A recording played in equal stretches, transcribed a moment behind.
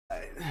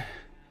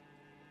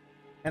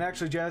And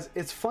actually, Jazz,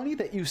 it's funny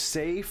that you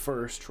say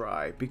first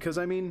try, because,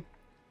 I mean,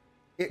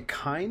 it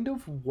kind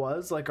of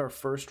was like our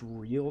first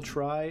real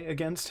try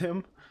against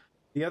him.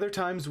 The other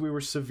times we were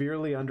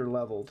severely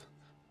underleveled,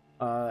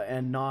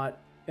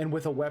 and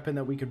with a weapon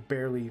that we could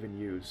barely even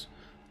use.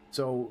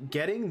 So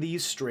getting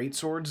these straight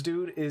swords,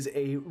 dude, is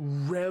a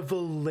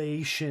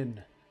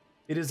revelation.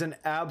 It is an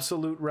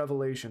absolute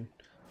revelation.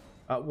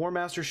 War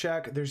Master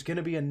Shack, there's going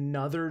to be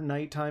another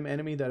nighttime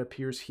enemy that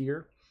appears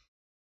here.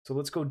 So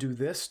let's go do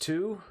this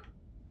too.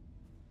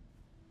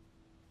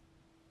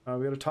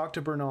 We got to talk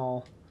to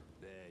Bernal.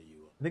 There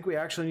you are. I think we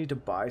actually need to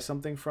buy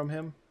something from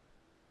him.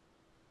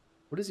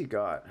 What has he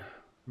got?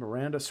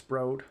 Miranda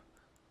Sprout.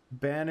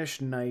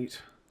 Banished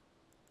Knight.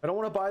 I don't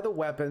want to buy the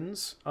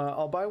weapons.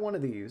 I'll buy one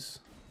of these.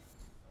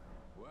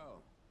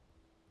 Well.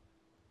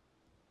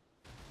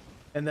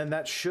 And then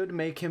that should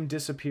make him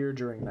disappear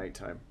during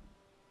nighttime.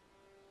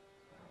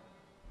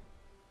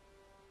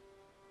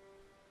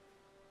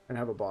 And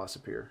have a boss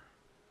appear.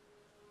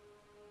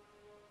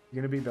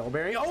 You're gonna be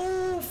Bellberry.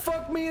 Oh,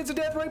 fuck me, it's a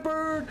Deathrite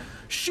bird!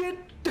 Shit!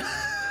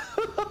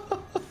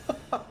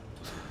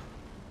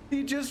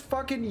 He just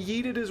fucking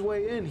yeeted his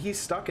way in. He's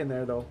stuck in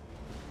there, though.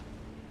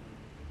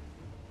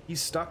 He's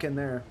stuck in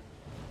there.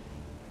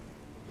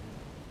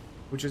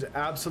 Which is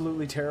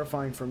absolutely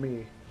terrifying for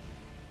me.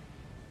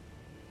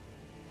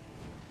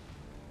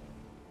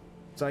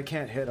 So I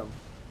can't hit him.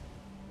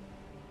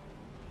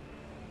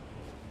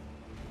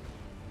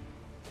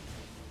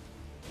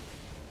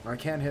 I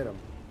can't hit him.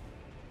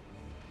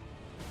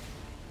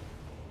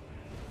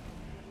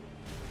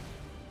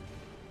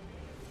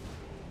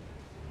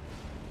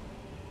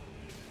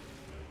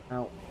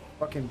 Ow.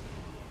 Fucking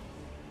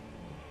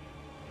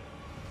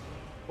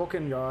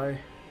guy.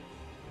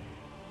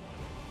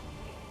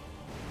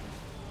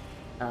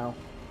 Ow.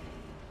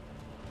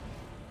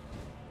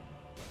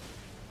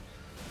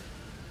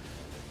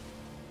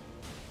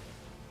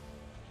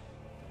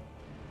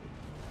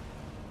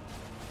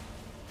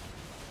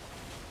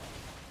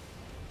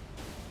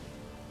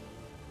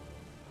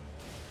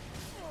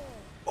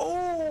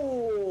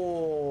 Oh!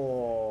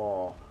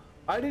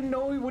 I didn't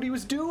know what he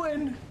was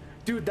doing.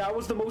 Dude, that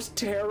was the most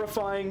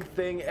terrifying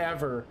thing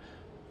ever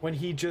when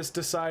he just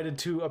decided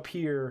to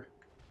appear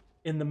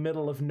in the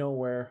middle of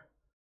nowhere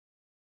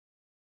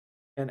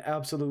and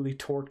absolutely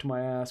torqued my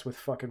ass with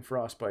fucking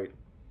frostbite.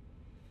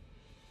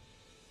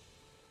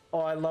 Oh,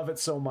 I love it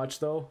so much,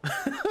 though.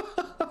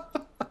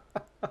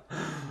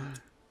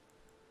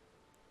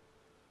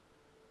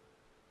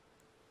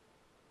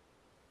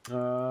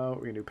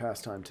 We're gonna do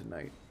pastime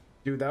tonight.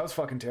 Dude, that was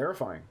fucking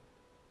terrifying.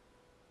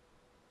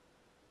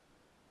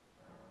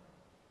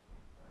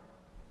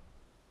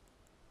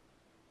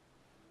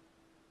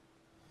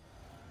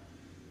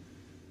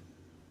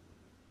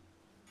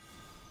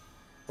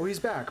 Oh, he's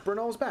back.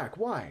 Bernal's back.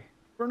 Why?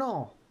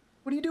 Bernal,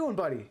 what are you doing,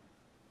 buddy?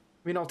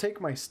 I mean, I'll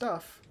take my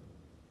stuff.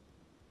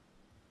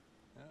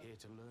 Here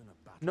to learn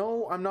a battle.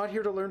 No, I'm not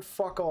here to learn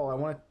fuck all.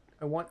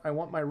 I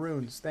want my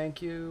runes. Thank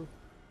you.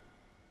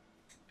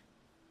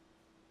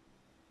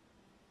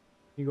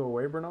 You go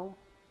away, Bernal?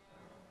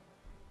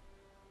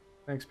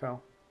 Thanks,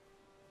 pal.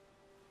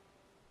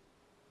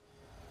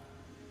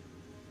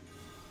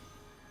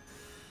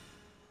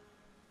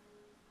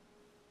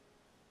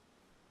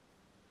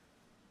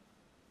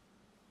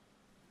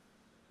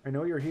 I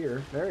know you're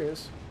here. There he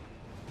is.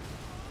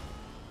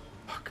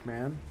 Fuck,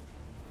 man.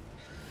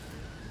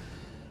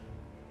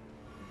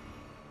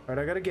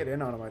 Alright, I gotta get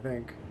in on him, I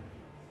think.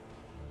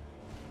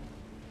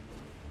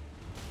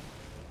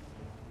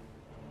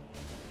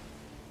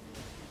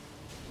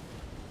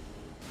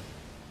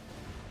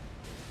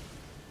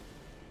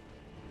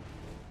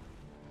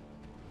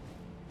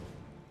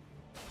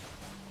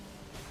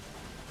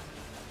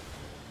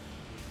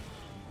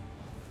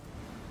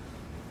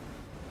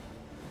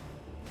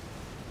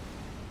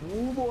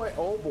 Oh boy,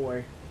 oh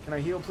boy. Can I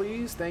heal,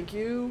 please? Thank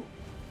you.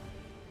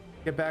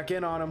 Get back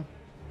in on him.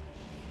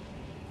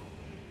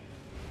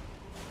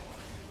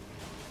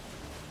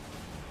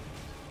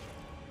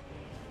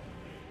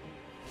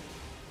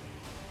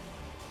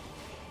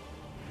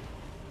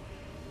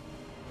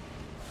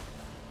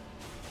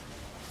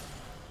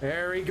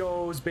 There he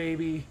goes,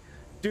 baby.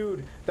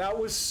 Dude, that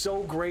was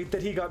so great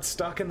that he got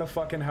stuck in the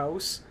fucking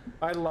house.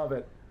 I love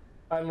it.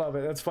 I love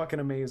it. That's fucking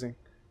amazing.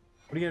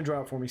 What are you gonna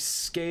drop for me?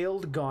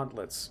 Scaled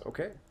gauntlets.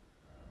 Okay.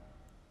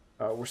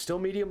 We're still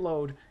medium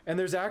load, and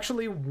there's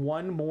actually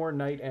one more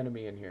night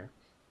enemy in here.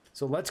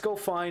 So let's go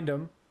find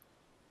him.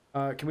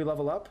 Can we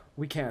level up?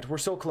 We can't. We're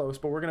so close,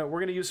 but we're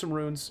gonna use some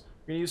runes.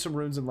 We're gonna use some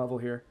runes and level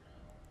here.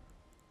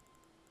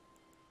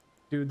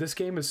 Dude, this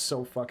game is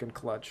so fucking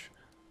clutch.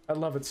 I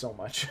love it so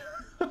much.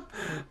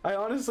 I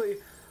honestly,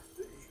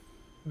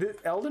 the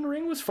Elden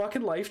Ring was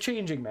fucking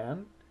life-changing,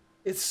 man.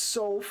 It's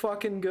so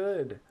fucking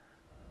good.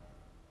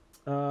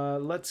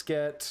 Let's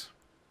get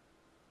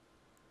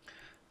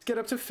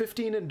up to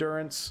 15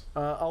 endurance.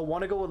 I'll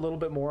want to go a little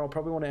bit more. I'll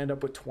probably want to end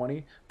up with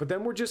 20. But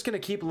then we're just going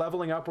to keep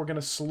leveling up. We're going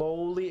to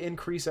slowly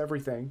increase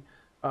everything.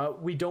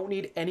 We don't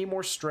need any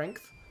more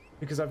strength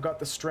because I've got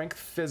the strength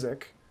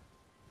physic.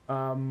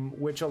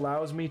 which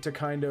allows me to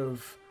kind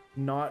of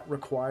not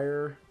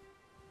require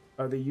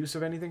the use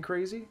of anything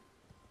crazy.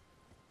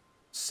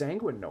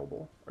 Sanguine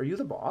Noble. Are you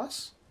the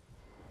boss?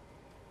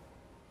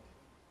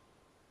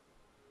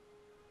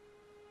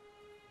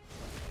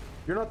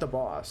 You're not the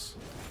boss.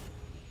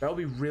 That would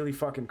be really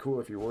fucking cool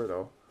if you were,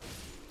 though.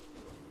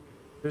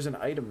 There's an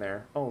item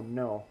there. Oh,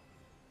 no.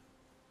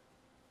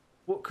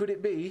 What could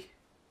it be?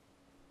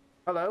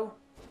 Hello?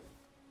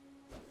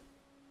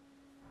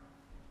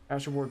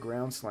 Astral Ward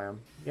Ground Slam.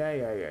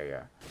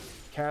 Yeah.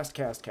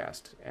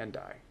 Cast, and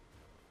die.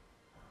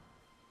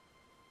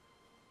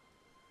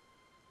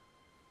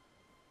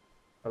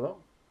 Hello?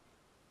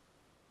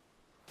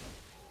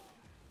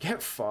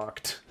 Get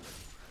fucked.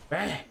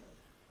 Eh.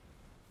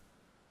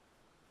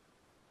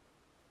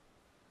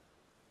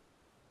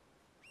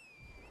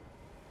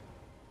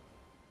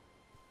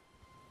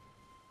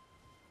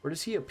 Where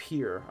does he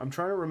appear? I'm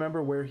trying to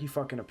remember where he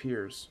fucking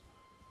appears.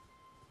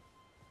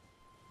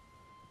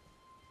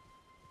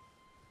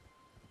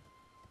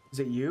 Is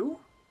it you?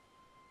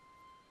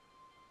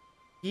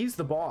 He's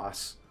the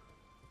boss.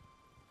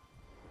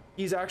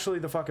 He's actually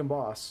the fucking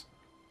boss.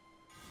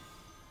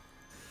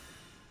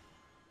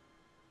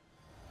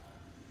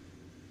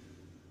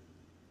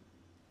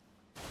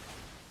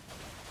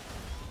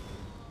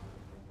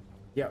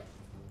 Yep.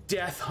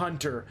 Death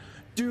Hunter.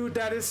 Dude,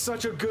 that is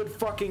such a good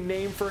fucking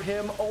name for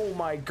him. Oh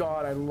my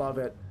god, I love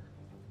it.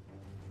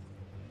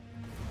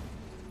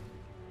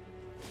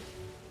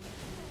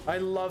 I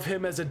love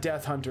him as a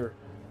Death Hunter.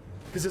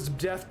 Because it's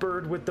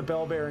Deathbird with the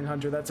Bell-Bearing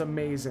Hunter. That's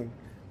amazing.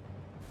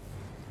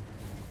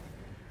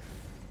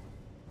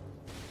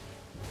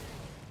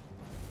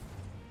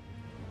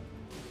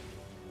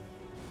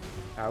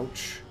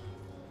 Ouch.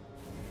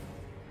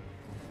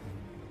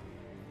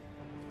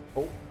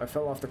 Oh, I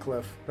fell off the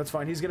cliff. That's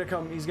fine. He's gonna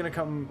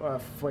come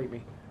fight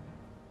me.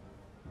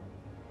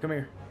 Come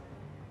here.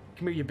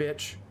 Come here, you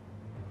bitch.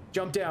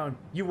 Jump down.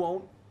 You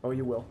won't. Oh,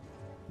 you will.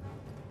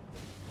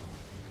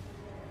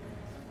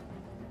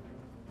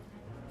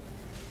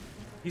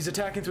 He's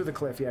attacking through the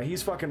cliff. Yeah,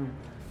 he's fucking...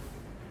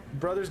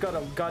 Brother's got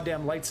a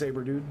goddamn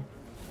lightsaber, dude.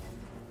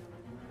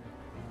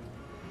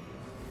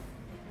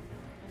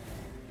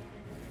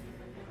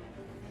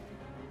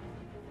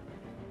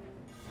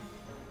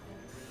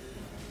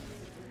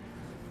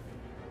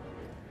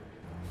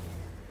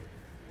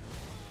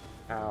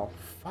 Ow.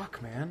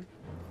 Fuck, man.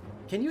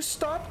 Can you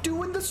stop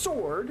doing the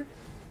sword?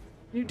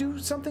 Can you do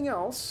something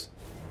else?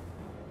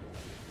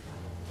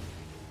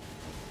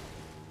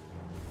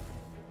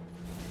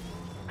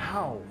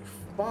 Ow.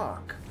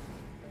 Fuck.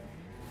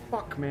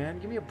 Fuck, man.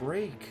 Give me a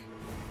break.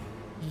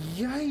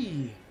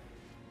 Yay.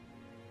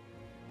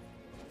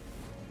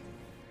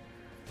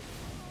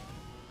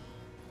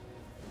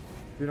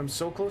 Dude, I'm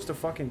so close to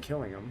fucking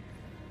killing him.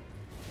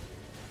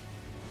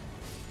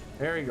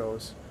 There he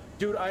goes.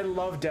 Dude, I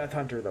love Death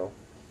Hunter, though.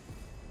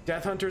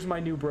 Death Hunter's my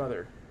new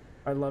brother.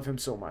 I love him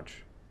so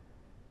much.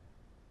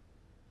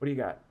 What do you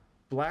got?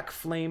 Black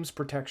Flames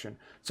Protection.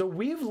 So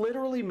we've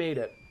literally made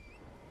it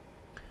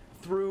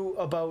through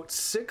about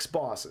 6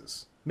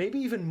 bosses. Maybe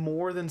even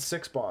more than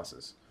 6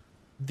 bosses.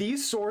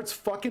 These swords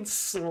fucking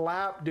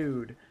slap,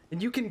 dude.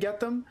 And you can get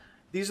them.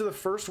 These are the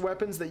first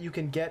weapons that you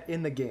can get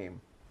in the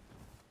game.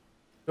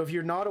 So if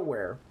you're not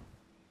aware,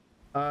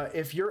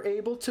 if you're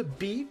able to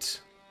beat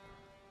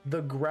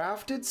the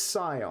Grafted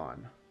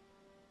Scion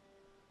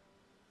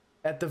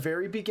at the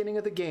very beginning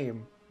of the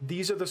game,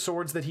 these are the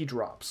swords that he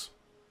drops.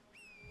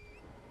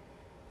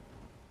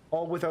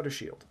 All without a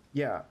shield.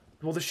 Yeah.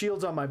 Well, the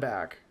shield's on my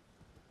back.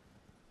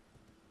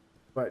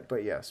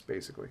 But yes,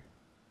 basically.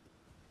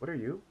 What are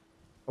you?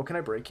 Oh, can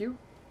I break you?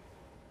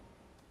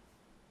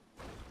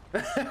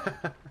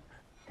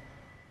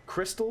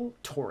 Crystal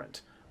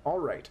Torrent.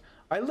 Alright.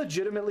 I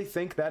legitimately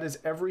think that is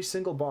every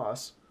single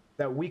boss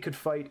that we could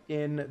fight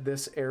in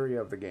this area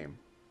of the game.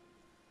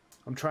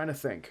 I'm trying to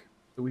think.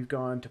 So we've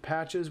gone to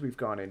Patches, we've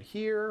gone in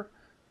here,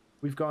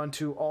 we've gone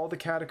to all the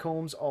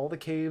catacombs, all the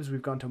caves,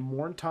 we've gone to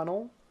Morn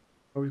Tunnel,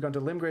 or we've gone to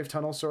Limgrave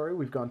Tunnel, sorry,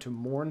 we've gone to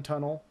Morn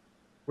Tunnel.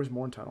 Where's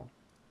Morn Tunnel?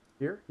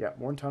 Here? Yeah,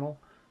 Morn Tunnel.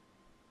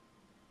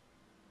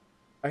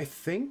 I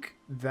think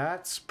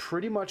that's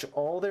pretty much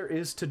all there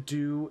is to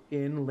do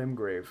in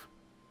Limgrave.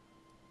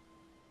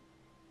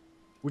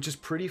 Which is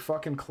pretty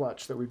fucking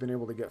clutch that we've been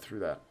able to get through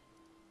that.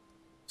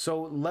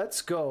 So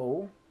let's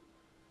go.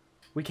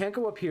 We can't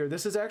go up here.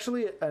 This is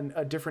actually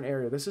a different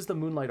area. This is the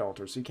Moonlight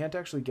Altar, so you can't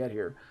actually get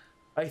here.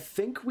 I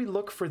think we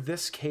look for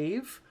this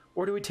cave,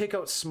 or do we take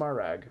out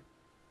Smarag?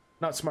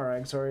 Not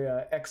Smarag, sorry,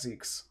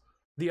 Exeeks.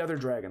 The other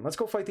dragon. Let's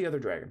go fight the other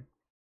dragon.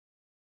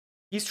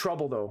 He's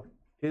trouble, though.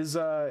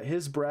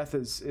 His breath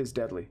is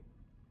deadly.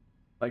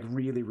 Like,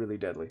 really, really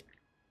deadly.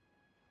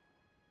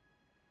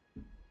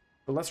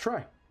 But let's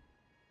try.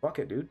 Fuck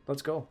it, dude.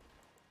 Let's go.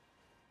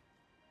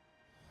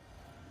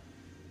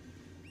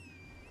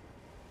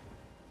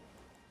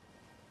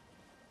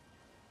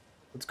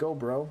 Let's go,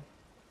 bro.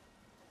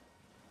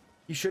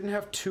 He shouldn't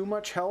have too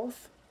much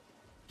health.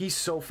 He's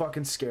so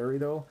fucking scary,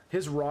 though.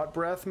 His rot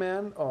breath,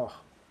 man. Oh.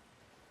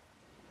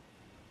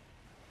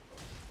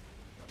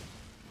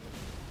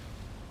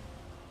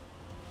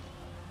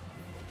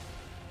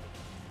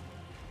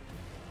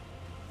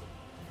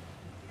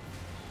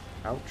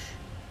 Ouch.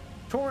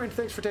 Torrent,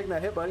 thanks for taking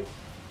that hit, buddy.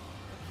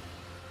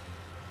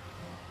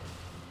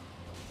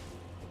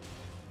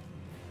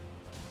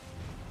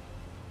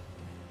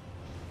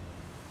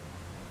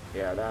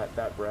 Yeah,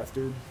 that breath,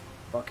 dude.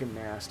 Fucking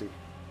nasty.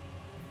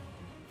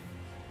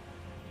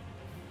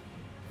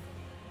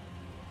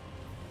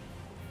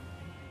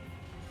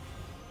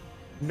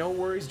 No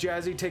worries,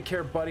 Jazzy. Take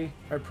care, buddy.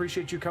 I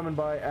appreciate you coming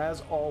by,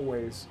 as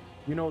always.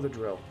 You know the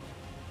drill.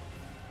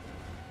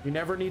 You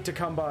never need to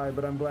come by,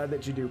 but I'm glad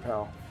that you do,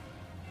 pal.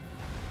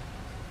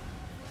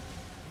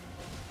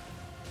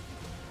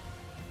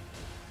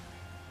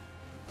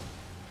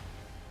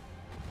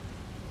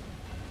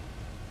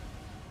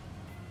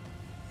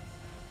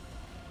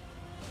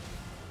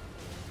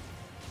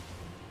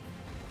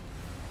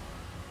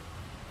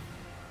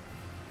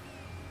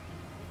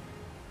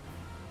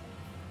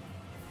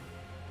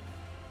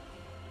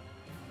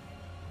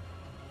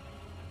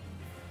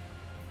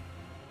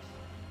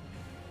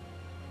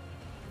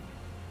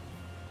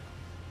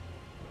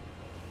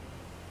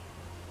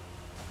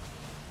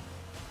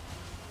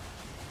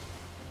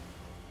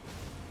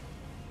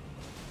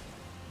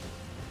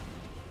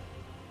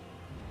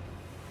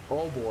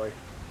 Oh boy.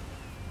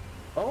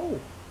 Oh!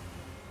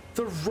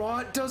 The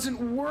rot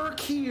doesn't work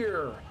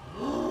here!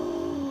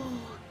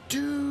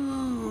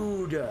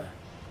 Dude!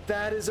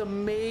 That is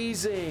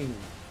amazing!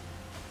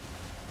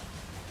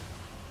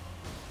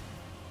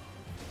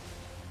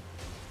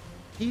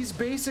 He's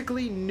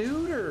basically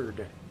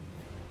neutered!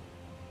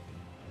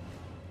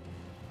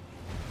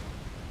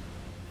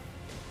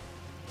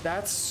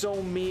 That's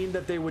so mean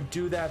that they would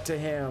do that to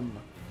him.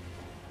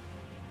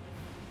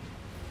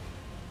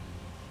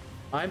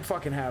 I'm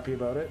fucking happy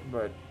about it,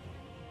 but...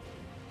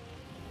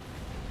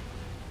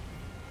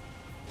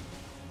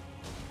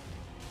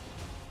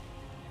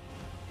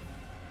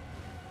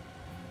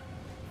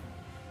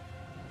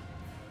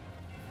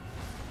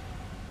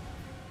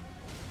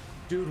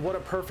 Dude, what a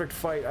perfect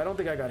fight. I don't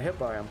think I got hit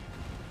by him.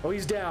 Oh,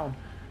 he's down.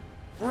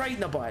 Right in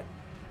the butt.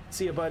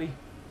 See ya, buddy.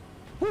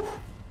 Woo!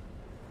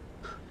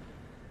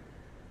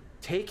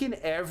 Taking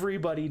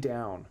everybody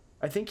down.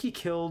 I think he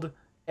killed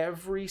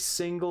every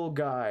single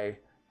guy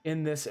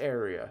in this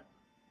area.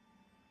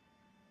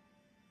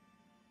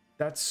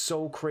 That's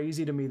so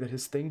crazy to me that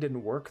his thing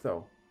didn't work,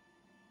 though.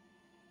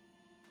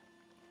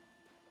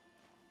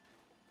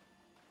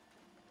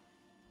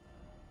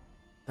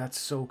 That's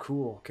so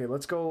cool. Okay,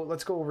 let's go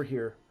over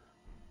here.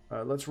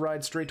 Let's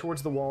ride straight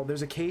towards the wall.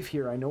 There's a cave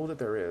here. I know that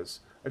there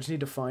is. I just need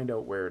to find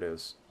out where it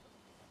is.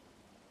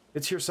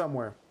 It's here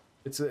somewhere.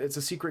 It's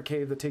a secret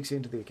cave that takes you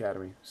into the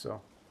academy.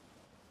 So,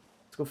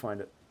 let's go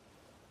find it.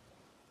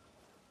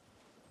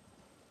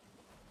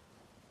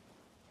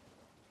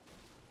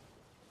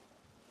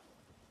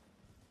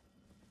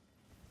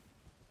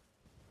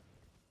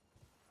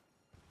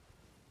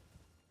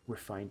 We're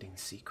finding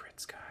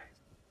secrets, guys.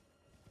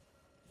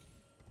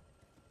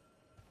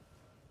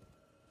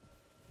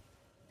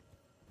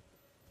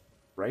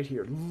 Right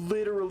here.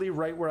 Literally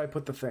right where I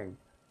put the thing.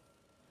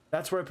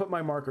 That's where I put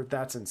my marker.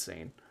 That's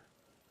insane.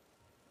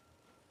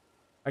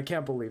 I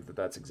can't believe that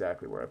that's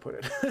exactly where I put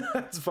it.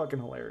 That's fucking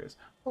hilarious.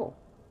 Oh.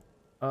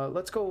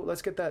 Let's go.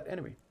 Let's get that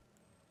enemy.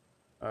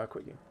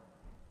 Quit game.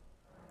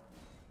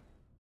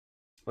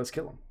 Let's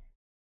kill him.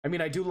 I mean,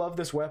 I do love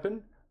this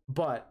weapon,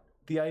 but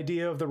the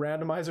idea of the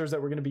randomizer is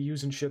that we're going to be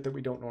using shit that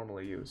we don't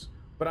normally use.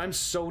 But I'm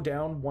so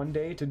down one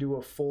day to do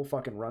a full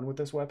fucking run with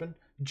this weapon,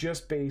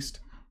 just based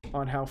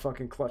on how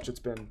fucking clutch it's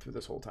been through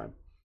this whole time.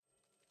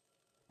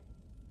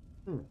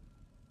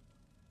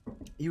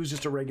 He was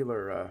just a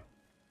regular,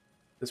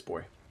 this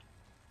boy.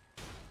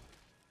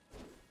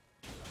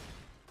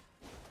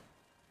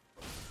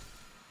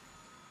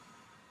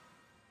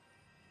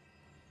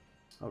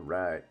 All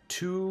right,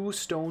 2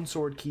 stone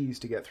sword keys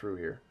to get through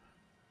here.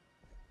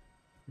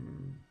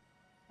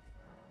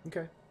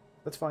 Okay,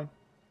 that's fine.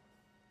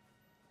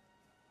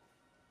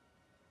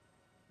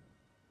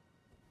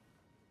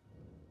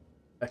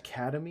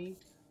 Academy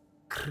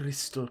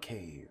Crystal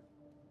Cave.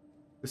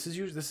 This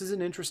is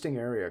an interesting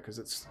area because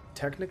it's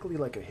technically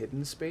like a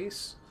hidden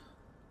space,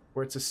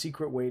 where it's a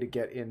secret way to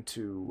get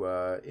into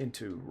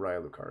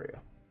Raya Lucaria.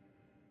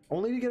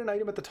 Only to get an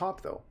item at the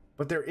top though.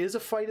 But there is a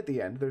fight at the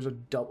end. There's a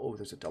double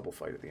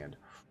fight at the end.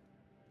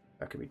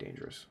 That could be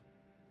dangerous.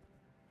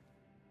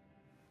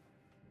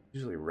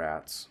 Usually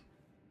rats.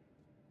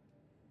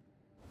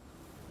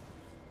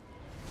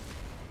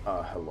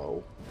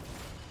 Hello.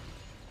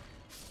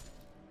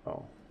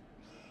 Oh.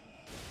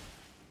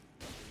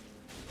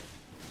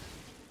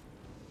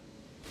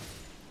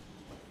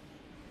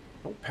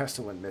 Don't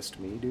pestilent mist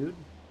me, dude.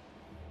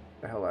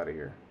 Get the hell out of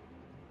here.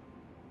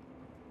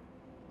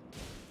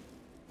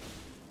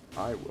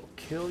 I will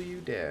kill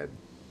you dead.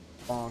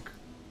 Bonk.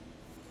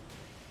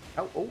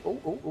 Ow,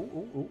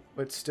 oh.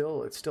 It's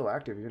still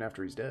active even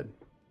after he's dead.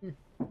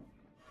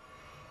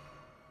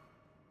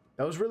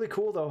 That was really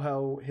cool though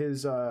how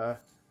his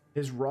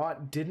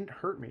rot didn't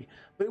hurt me,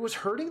 but it was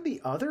hurting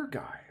the other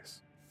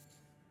guys.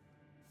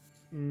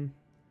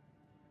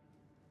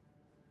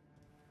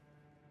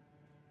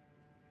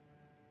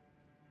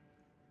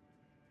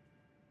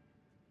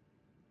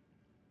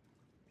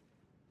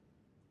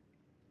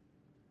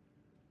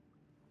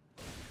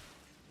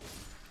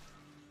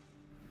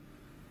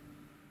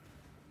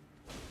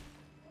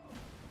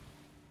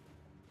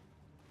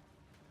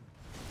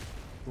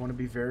 want to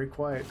be very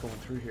quiet going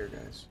through here,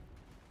 guys.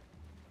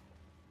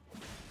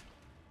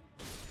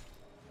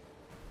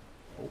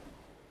 Oh.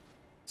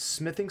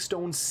 Smithing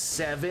stone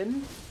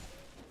 7?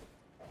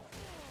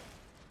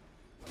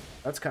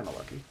 That's kind of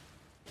lucky.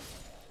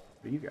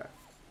 What do you got?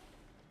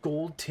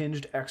 Gold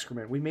tinged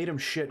excrement. We made him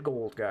shit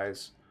gold,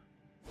 guys.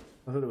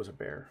 I thought it was a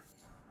bear.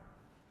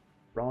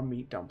 Raw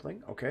meat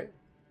dumpling. Okay.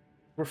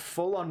 We're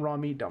full on raw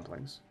meat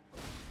dumplings.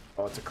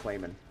 Oh, it's a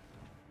Clayman.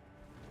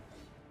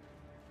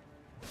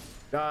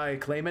 Die,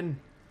 Clayman.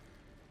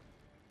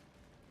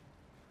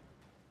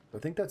 I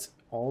think that's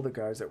all the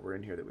guys that were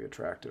in here that we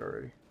attracted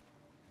already.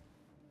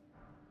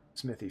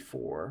 Smithy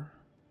 4.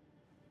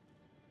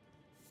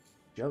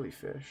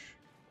 Jellyfish.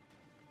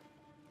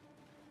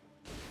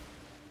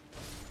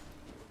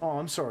 Oh,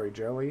 I'm sorry,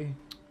 Jelly.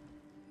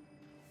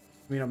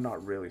 I mean, I'm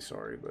not really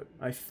sorry, but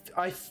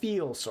I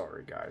feel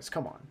sorry, guys.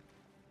 Come on.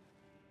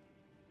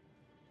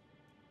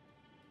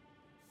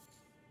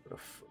 A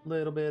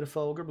little bit of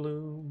Fulgur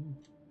Bloom.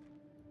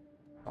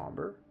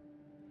 Somber.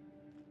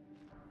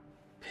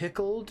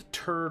 Pickled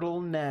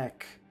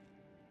turtleneck.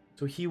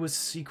 So he was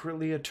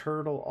secretly a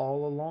turtle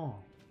all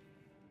along.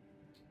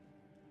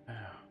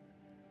 Ah,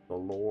 the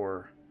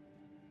lore.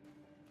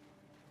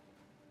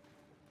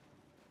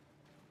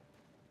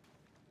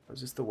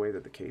 Is this the way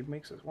that the cave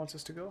wants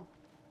us to go?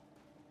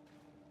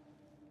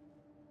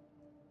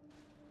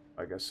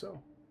 I guess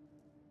so.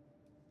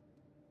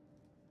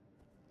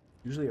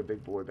 Usually a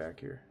big boy back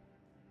here.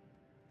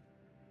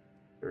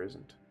 There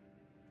isn't.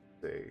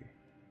 A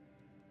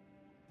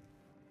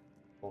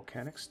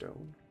volcanic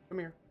stone. Come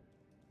here.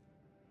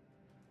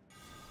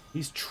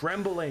 He's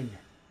trembling.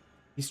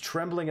 He's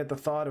trembling at the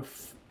thought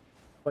of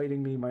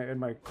fighting me and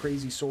my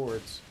crazy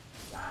swords.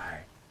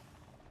 Die.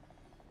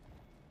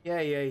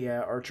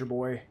 Yeah, archer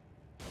boy.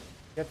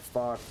 Get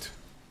fucked.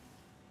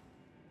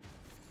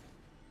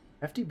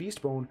 Hefty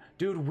beast bone.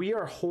 Dude, we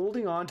are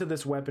holding on to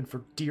this weapon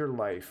for dear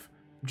life.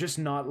 Just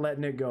not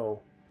letting it go.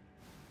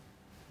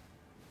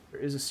 There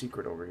is a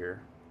secret over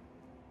here.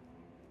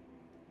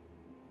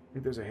 I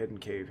think there's a hidden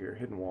cave here,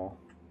 hidden wall.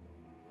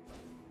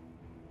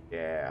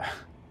 Yeah.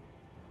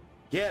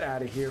 Get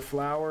out of here,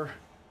 flower.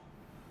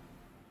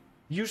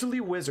 Usually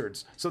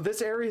wizards. So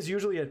this area is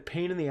usually a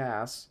pain in the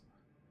ass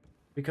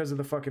because of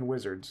the fucking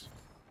wizards.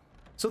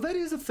 So that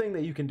is a thing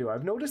that you can do.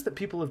 I've noticed that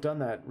people have done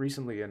that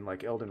recently in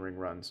like Elden Ring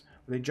runs.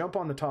 Where they jump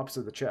on the tops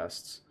of the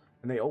chests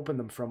and they open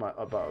them from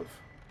above.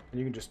 And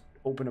you can just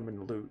open them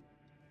and loot.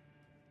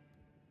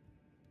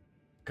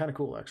 Kind of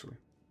cool, actually.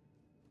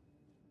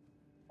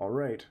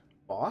 Alright.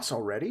 Boss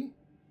already?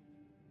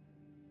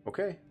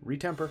 Okay,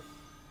 retemper.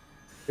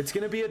 It's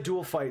gonna be a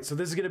dual fight, so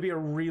this is gonna be a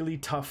really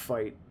tough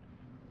fight.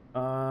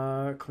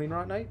 Clean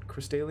Rot Knight?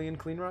 Crystallian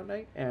Clean Rot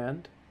Knight?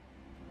 And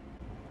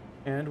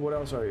what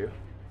else are you?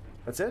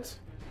 That's it?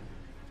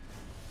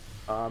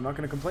 I'm not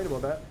gonna complain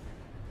about that.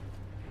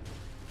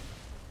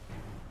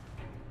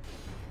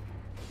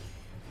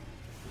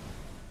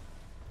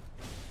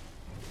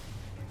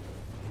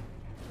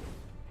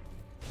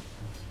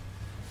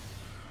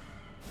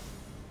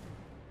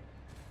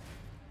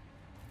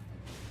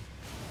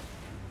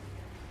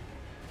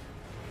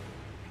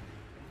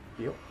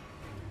 Heal.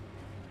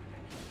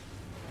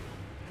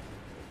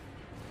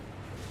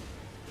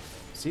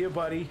 See you,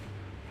 buddy.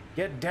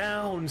 Get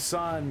down,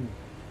 son.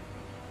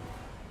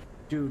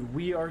 Dude,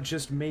 we are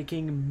just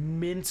making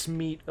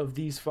mincemeat of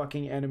these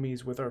fucking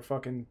enemies with our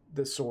fucking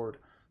this sword.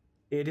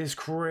 It is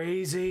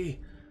crazy.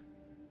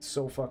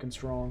 So fucking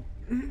strong.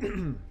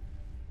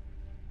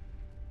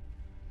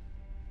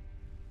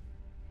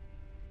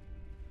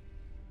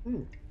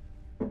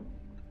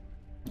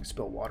 I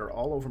spilled water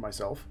all over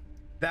myself.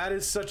 That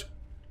is such...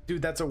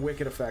 Dude, that's a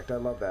wicked effect. I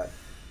love that.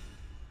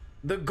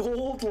 The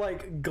gold,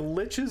 like,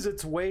 glitches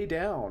its way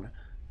down.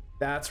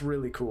 That's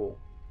really cool.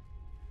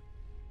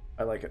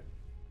 I like it.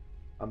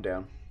 I'm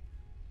down.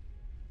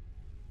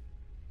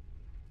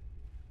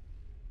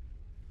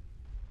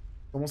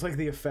 Almost like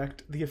the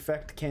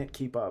effect can't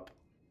keep up.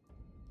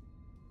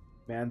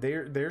 Man,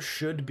 there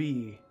should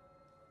be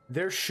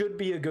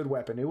a good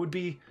weapon. It would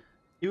be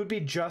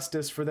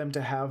justice for them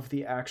to have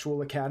the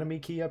actual Academy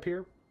key up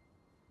here.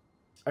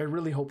 I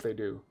really hope they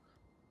do.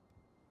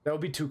 That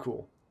would be too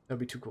cool. That would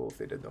be too cool if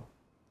they did, though.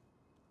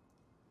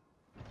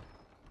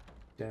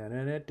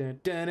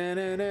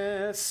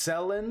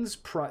 Sellen's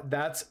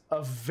that's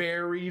a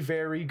very,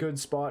 very good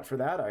spot for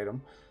that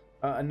item.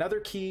 Another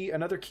key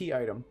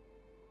item.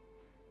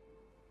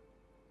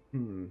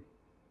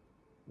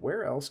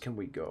 Where else can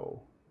we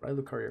go?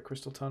 Rylucaria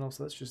Crystal Tunnel,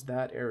 so that's just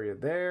that area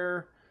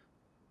there.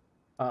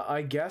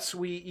 I guess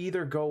we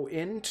either go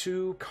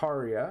into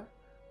Caria,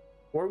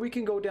 or we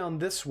can go down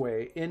this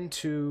way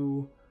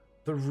into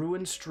the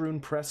ruin-strewn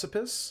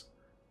precipice.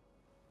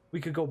 We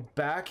could go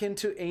back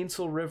into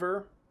Ainsel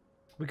River.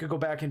 We could go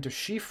back into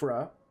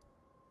Shifra.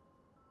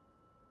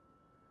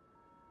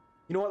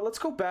 You know what? Let's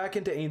go back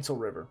into Ainsel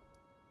River.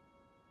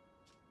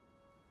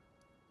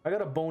 I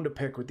got a bone to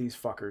pick with these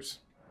fuckers.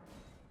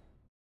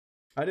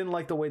 I didn't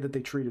like the way that they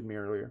treated me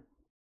earlier.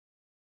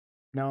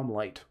 Now I'm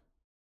light.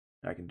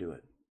 I can do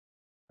it.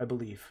 I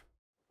believe.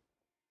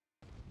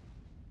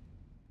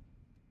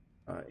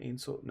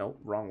 Ainsel, no,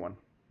 wrong one.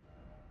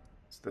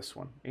 It's this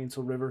one.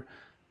 Ainsel River.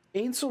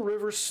 Ainsel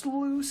River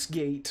Sluice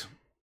Gate.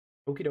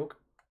 Okie doke.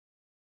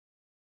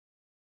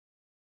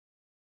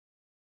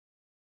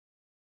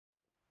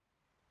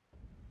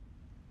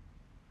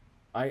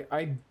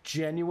 I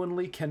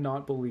genuinely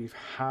cannot believe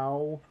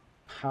how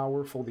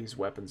powerful these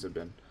weapons have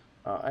been.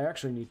 I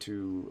actually need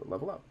to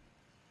level up.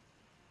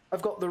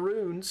 I've got the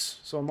runes,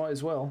 so I might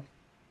as well.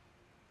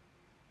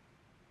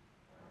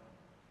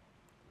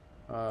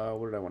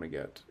 What did I want to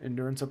get?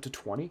 Endurance up to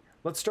 20.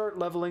 Let's start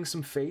leveling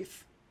some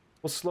faith.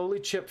 We'll slowly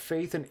chip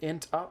faith and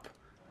int up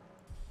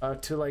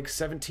to like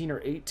 17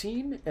 or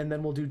 18, and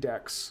then we'll do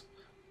dex.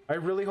 I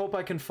really hope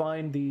I can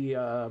find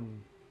the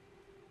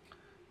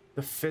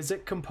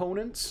physic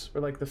components,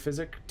 or like the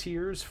physic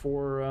tiers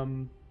for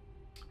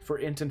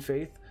int and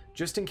faith,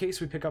 just in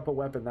case we pick up a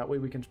weapon. That way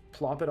we can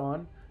plop it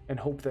on and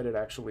hope that it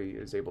actually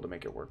is able to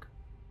make it work.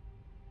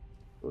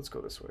 Let's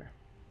go this way.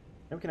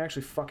 And we can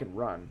actually fucking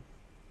run.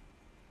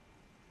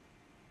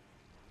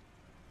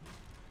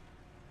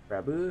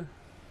 Rabu.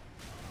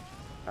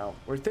 Ow.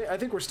 I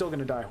think we're still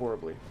gonna die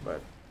horribly, but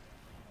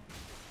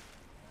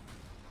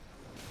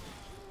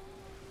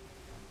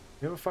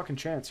we have a fucking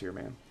chance here,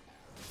 man.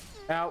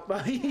 Ow.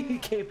 He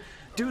came.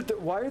 Dude,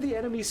 why are the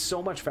enemies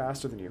so much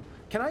faster than you?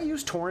 Can I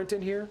use torrent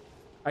in here?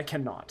 I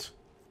cannot.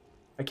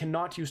 I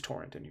cannot use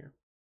torrent in here.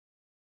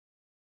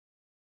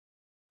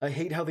 I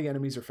hate how the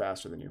enemies are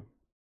faster than you.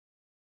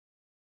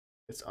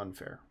 It's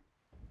unfair.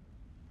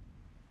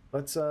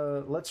 Let's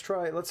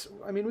try,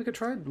 I mean, we could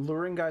try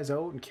luring guys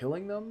out and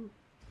killing them.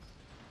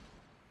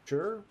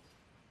 Sure.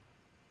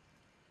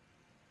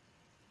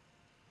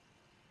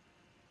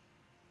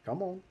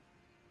 Come on.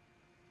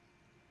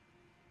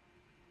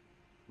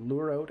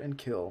 Lure out and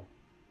kill.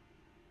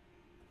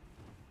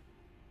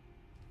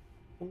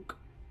 Bonk.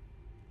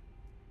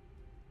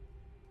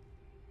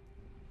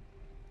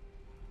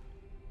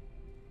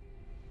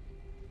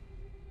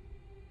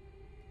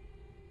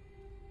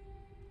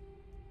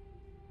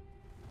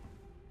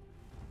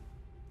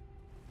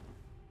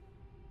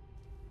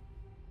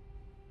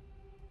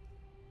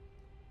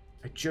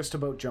 I just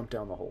about jumped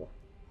down the hole.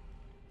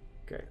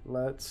 Okay,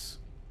 let's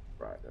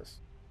try this.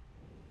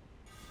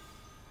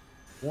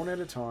 One at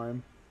a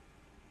time.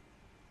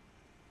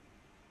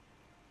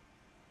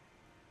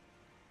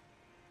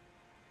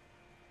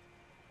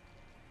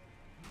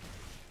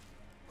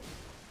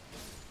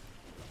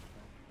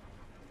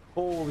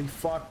 Holy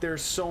fuck,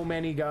 there's so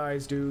many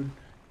guys, dude.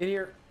 In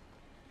here.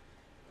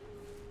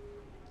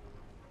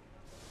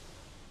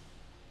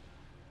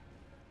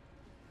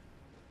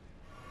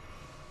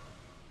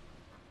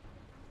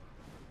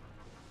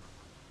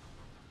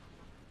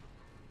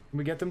 Can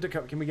we get them to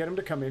come? Can we get him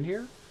to come in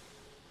here?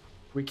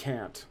 We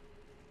can't.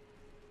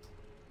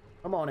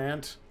 Come on,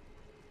 Ant.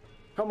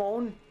 Come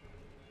on.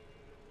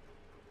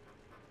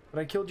 But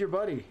I killed your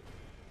buddy.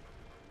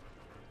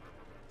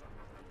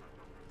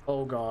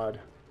 Oh god.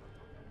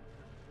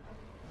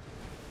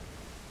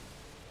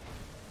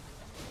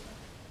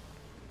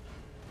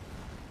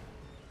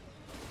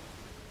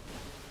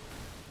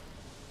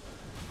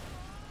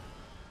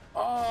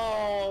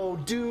 Oh,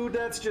 dude,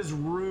 that's just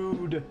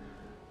rude.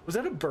 Was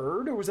that a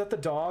bird, or was that the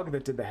dog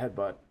that did the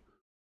headbutt?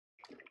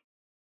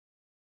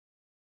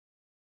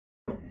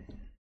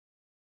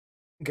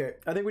 Okay,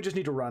 I think we just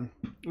need to run.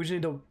 We just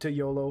need to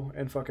YOLO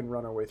and fucking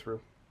run our way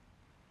through.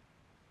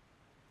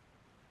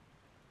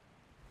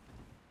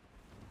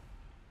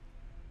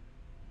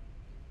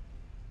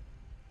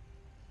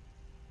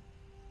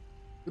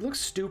 We look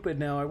stupid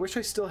now. I wish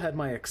I still had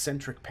my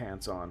eccentric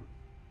pants on. I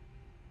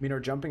mean,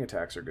 our jumping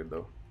attacks are good,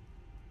 though.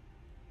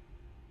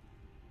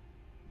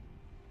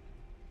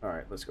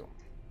 Alright, let's go.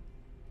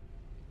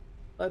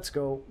 Let's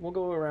go. We'll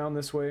go around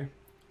this way.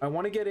 I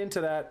want to get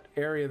into that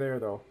area there,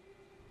 though.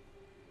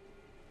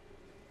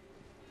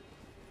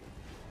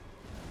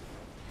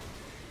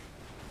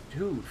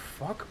 Dude,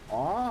 fuck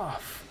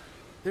off.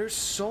 There's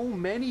so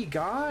many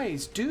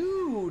guys.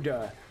 Dude,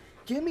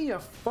 give me a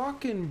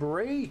fucking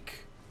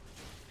break.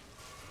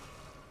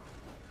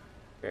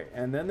 Okay,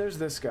 and then there's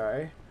this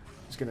guy.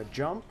 He's gonna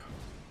jump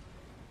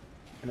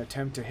and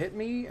attempt to hit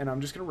me, and I'm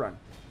just gonna run.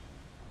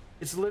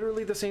 It's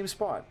literally the same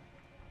spot.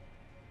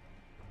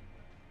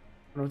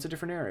 No, it's a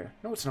different area.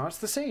 No, it's not. It's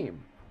the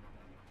same.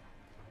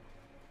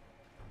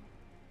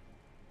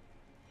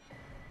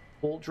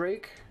 Bolt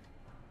Drake.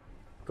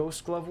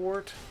 Ghost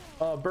Glovewort.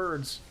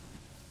 Birds.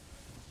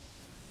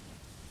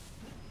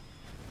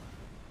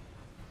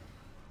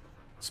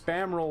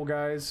 Spam roll,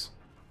 guys.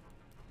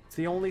 It's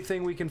the only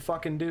thing we can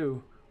fucking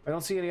do. I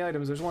don't see any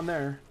items. There's one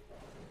there.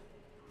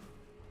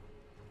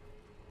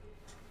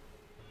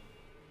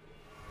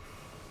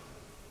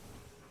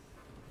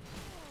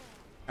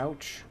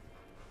 Ouch.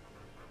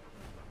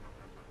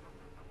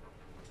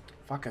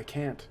 Fuck, I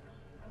can't.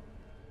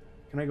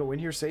 Can I go in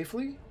here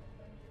safely?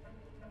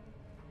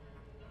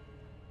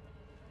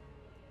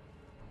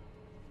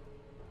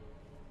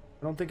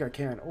 I don't think I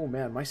can. Oh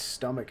man, my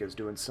stomach is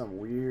doing some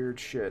weird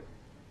shit.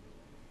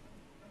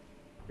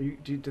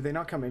 Do they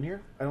not come in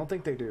here? I don't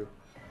think they do.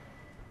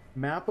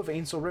 Map of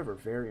Ainsel River.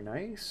 Very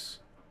nice.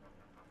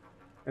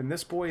 And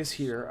this boy is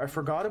here. I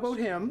forgot about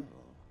him.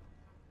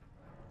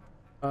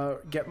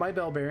 Get my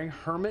bell bearing.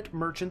 Hermit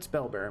Merchant's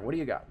bell bearing. What do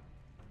you got?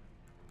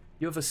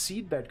 You have a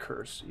seedbed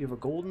curse. You have a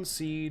golden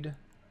seed.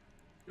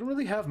 You don't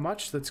really have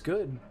much that's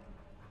good.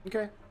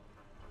 Okay.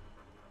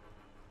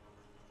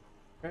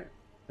 Okay.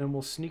 And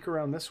we'll sneak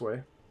around this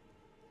way.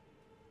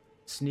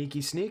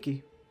 Sneaky,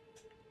 sneaky.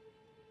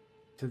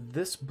 To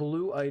this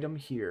blue item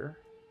here.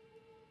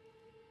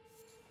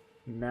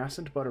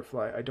 Nascent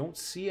butterfly. I don't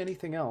see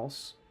anything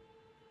else.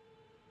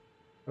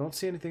 I don't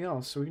see anything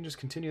else, so we can just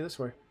continue this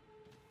way.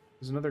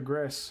 There's another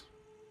grace.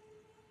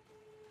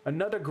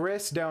 Another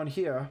grace down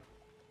here.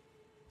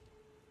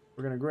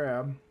 We're gonna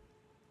grab.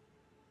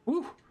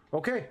 Woo!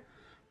 Okay.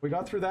 We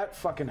got through that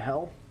fucking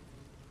hell.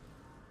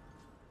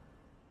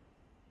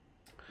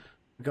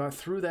 We got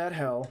through that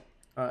hell.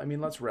 I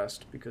mean, let's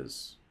rest,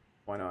 because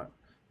why not?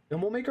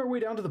 Then we'll make our way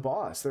down to the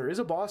boss. There is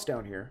a boss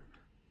down here.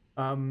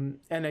 And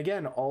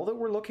again, all that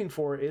we're looking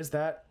for is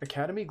that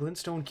Academy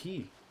Glintstone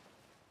key.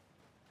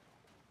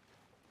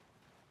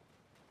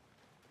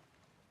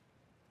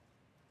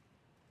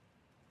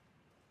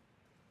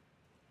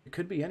 It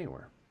could be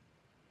anywhere.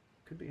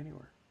 Could be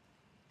anywhere.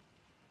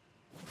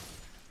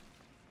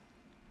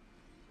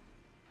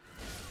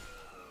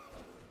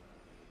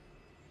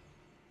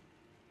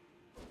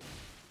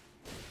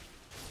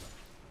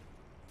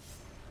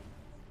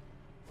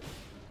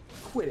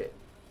 Quit it.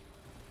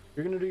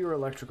 You're gonna do your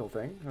electrical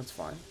thing. That's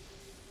fine.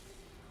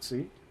 Let's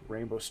see.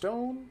 Rainbow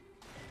Stone.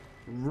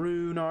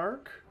 Rune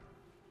Arc.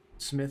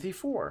 Smithy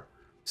 4.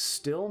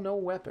 Still no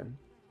weapon.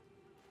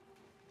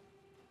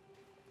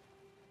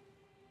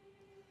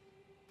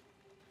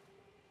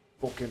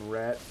 Fucking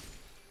rat.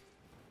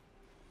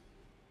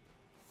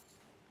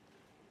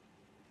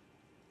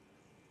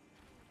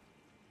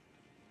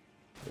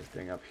 Other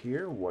thing up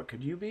here. What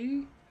could you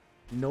be?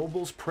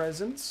 Noble's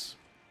Presence.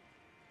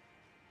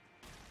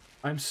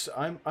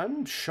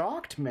 I'm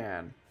shocked,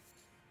 man.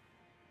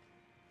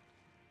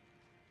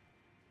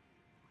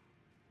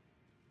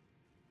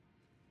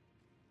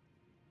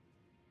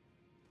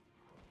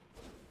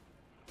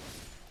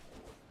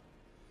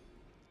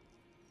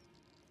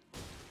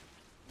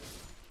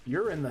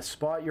 You're in the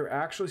spot you're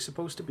actually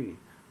supposed to be.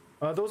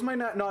 Those might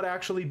not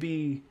actually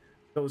be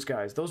those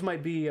guys. Those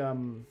might be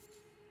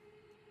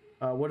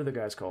what are the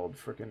guys called?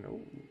 Freaking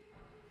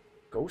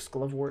Ghost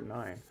Glovewort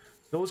 9.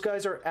 Those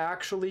guys are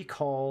actually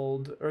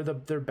called, or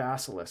they're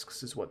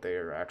basilisks is what they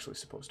are actually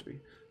supposed to be.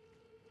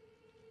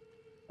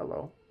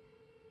 Hello.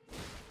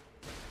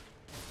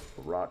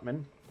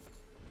 Rotman.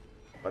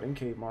 Budding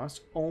Cave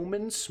Moss.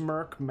 Omen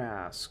Smirk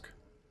Mask.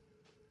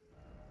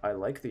 I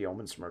like the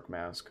Omen Smirk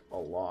Mask a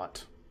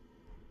lot.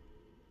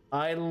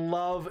 I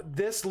love...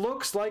 This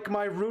looks like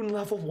my Rune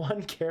Level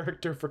 1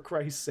 character, for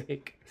Christ's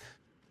sake.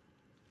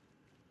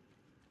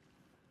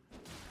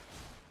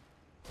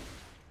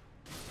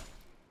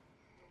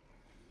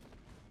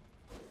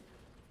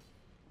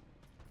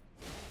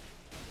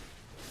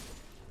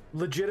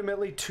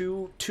 Legitimately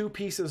two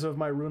pieces of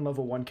my Rune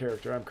Level 1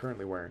 character I'm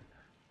currently wearing.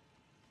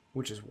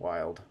 Which is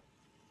wild.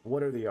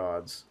 What are the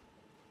odds?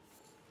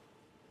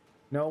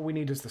 No, we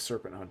need is the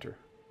Serpent Hunter.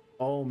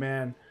 Oh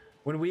man.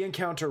 When we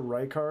encounter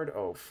Rykard,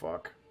 oh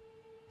fuck.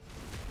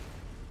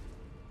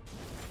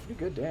 Pretty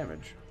good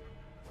damage.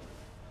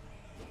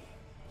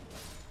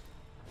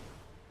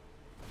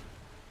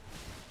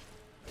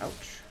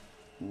 Ouch.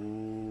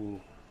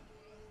 Ooh.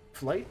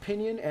 Flight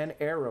Pinion and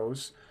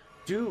arrows.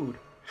 Dude.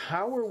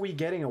 How are we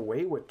getting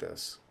away with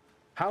this?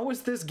 How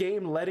is this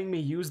game letting me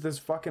use this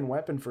fucking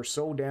weapon for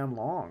so damn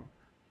long?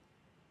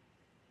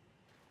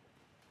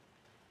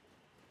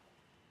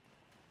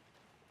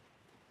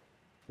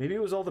 Maybe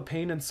it was all the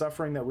pain and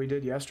suffering that we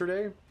did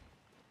yesterday,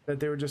 that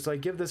they were just like,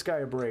 give this guy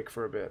a break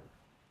for a bit.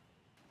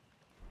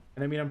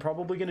 And I mean, I'm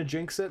probably going to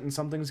jinx it and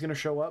something's going to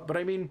show up, but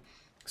I mean,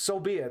 so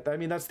be it. I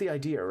mean, that's the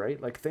idea, right?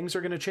 Like, things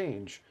are going to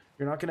change.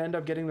 You're not going to end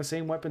up getting the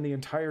same weapon the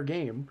entire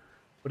game,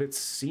 but it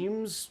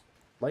seems...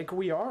 like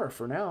we are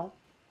for now.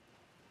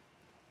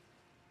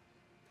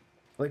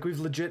 Like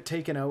we've legit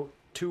taken out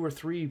 2 or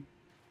 3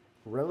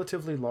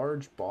 relatively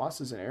large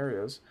bosses in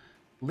areas.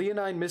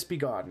 Leonine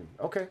Misbegotten.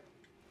 Okay.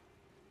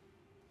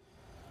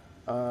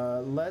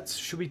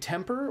 Should we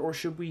temper or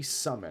should we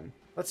summon?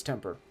 Let's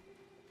temper.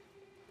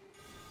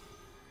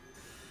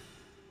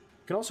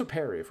 We can also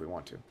parry if we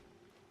want to.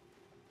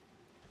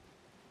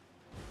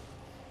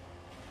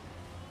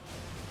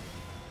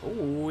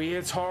 Oh,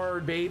 it's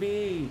hard,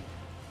 baby.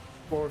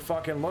 What we're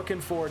fucking looking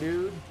for,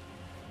 dude.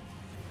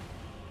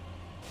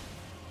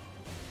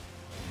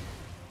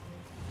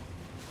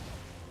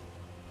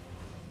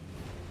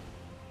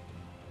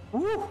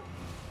 Woo!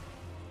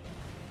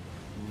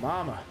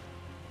 Mama.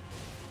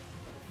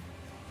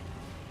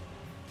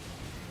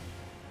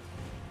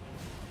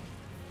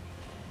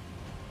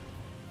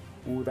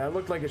 Ooh, that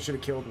looked like it should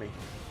have killed me.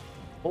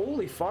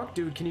 Holy fuck,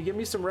 dude. Can you give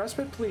me some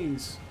respite,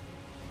 please?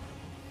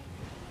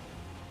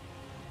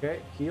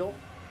 Okay, heal.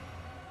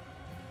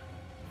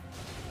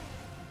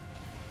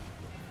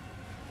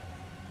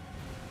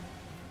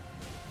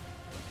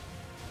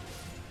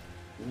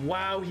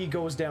 Wow, he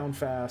goes down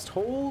fast.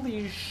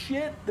 Holy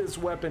shit, this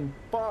weapon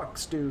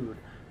fucks, dude.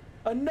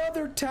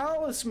 Another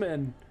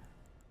talisman.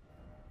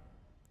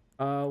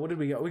 What did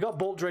we got? We got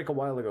Bolt Drake a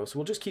while ago, so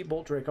we'll just keep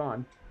Bolt Drake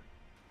on.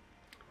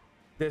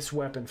 This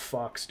weapon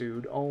fucks,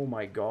 dude. Oh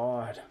my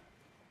god.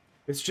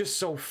 It's just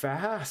so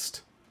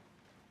fast.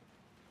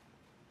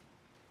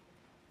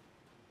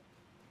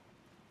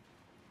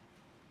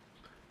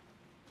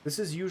 This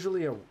is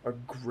usually a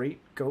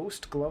great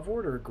ghost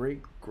glovewort or a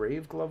great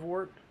grave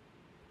glovewort.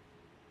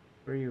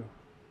 Where are you?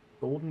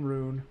 Golden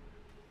rune.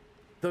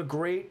 The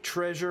great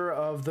treasure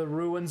of the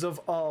ruins of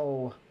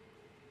Ull.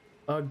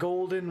 A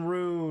golden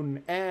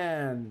rune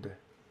and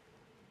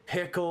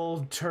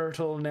pickled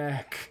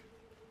turtleneck.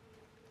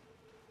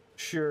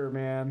 Sure,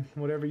 man.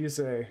 Whatever you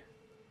say.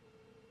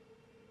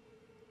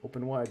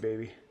 Open wide,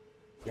 baby.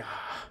 Yeah.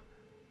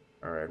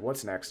 Alright,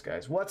 what's next,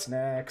 guys? What's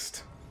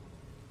next?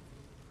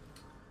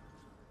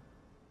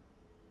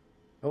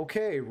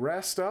 Okay,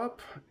 rest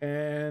up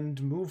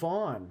and move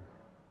on.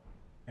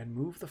 And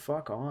move the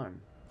fuck on.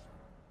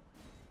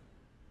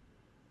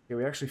 Yeah,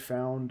 we actually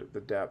found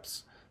the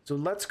depths. So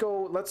let's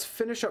go, let's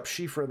finish up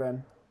Shifra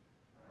then.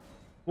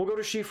 We'll go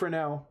to Shifra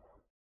now.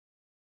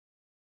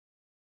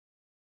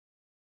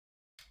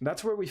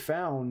 That's where we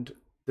found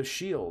the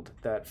shield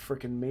that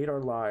frickin' made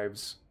our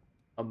lives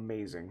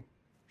amazing.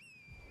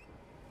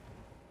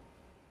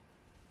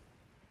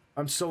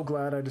 I'm so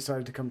glad I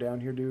decided to come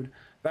down here, dude.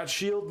 That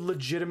shield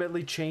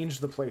legitimately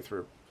changed the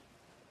playthrough.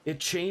 It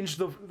changed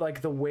the,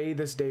 like, the way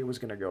this day was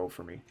gonna go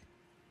for me.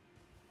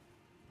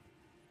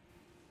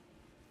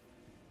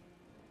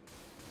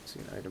 See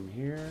an item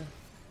here.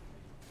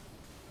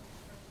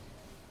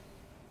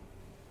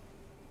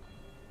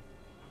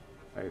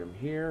 Item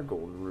here,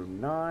 Golden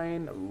Rune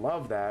 9.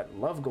 Love that.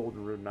 Love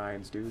Golden Rune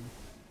 9s, dude.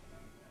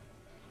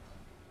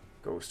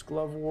 Ghost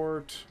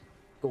Glovewort.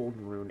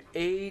 Golden Rune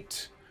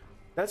 8.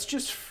 That's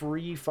just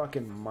free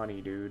fucking money,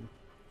 dude.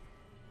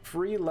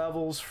 Free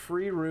levels,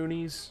 free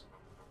runies.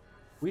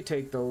 We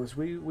take those.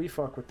 We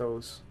fuck with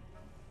those.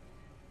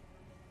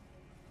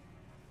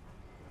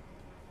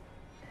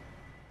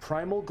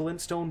 Primal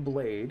Glintstone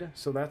Blade.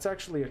 So that's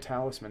actually a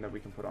talisman that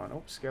we can put on.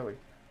 Oh, Skelly.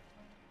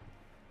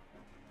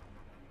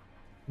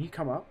 Can you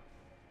come up?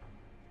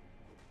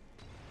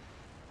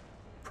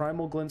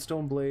 Primal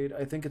Glintstone Blade.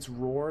 I think it's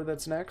Roar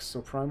that's next.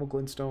 So Primal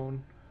Glintstone.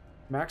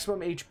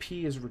 Maximum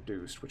HP is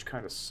reduced, which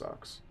kind of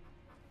sucks.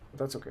 But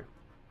that's okay.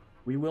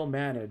 We will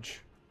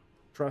manage.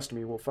 Trust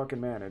me, we'll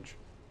fucking manage.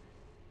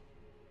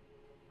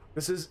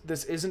 This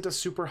isn't a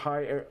super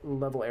high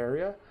level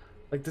area.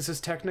 Like, this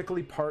is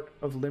technically part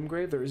of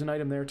Limgrave. There is an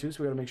item there too,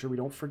 so we gotta make sure we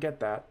don't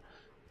forget that.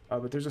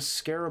 But there's a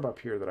scarab up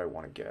here that I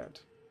want to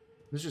get.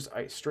 There's just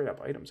straight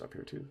up items up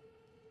here too.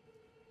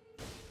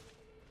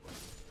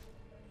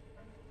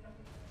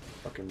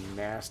 Fucking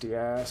nasty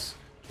ass.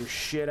 Get your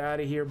shit out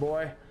of here,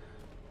 boy.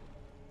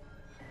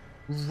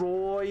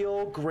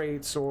 Royal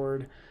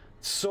Greatsword.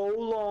 So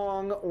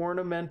long,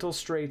 Ornamental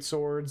Straight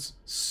Swords.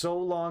 So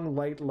long,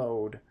 Light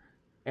Load.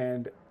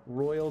 And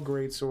Royal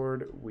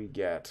Greatsword we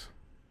get.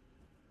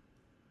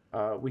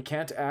 We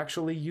can't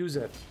actually use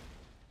it.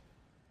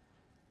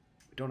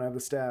 We don't have the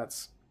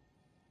stats.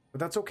 But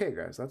that's okay,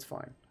 guys. That's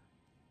fine.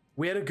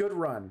 We had a good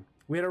run.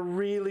 We had a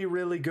really,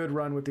 really good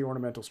run with the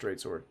Ornamental Straight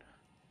Sword.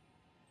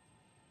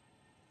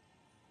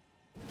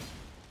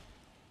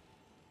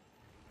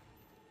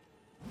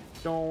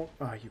 Don't...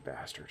 Oh, you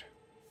bastard.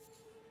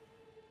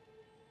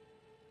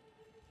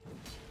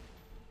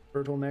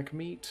 Turtleneck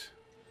meat?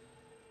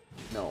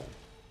 No.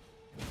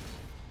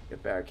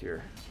 Get back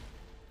here.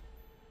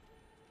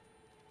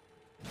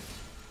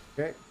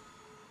 Okay.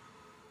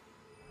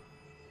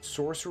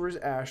 Sorcerer's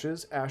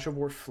Ashes, Ash of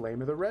War,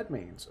 Flame of the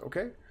Redmanes.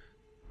 Okay.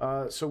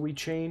 So we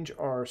change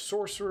our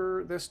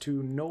Sorcerer, this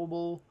to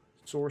Noble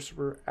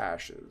Sorcerer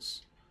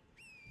Ashes.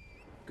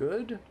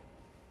 Good.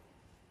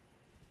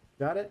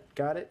 Got it?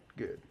 Got it?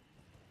 Good.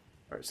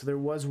 Alright, so there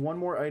was one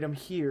more item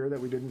here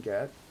that we didn't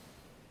get.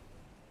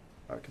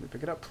 Can we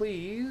pick it up,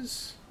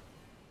 please?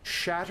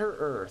 Shatter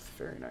Earth.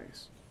 Very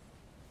nice.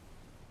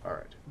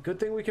 Alright.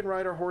 Good thing we can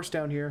ride our horse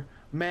down here.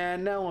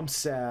 Man, now I'm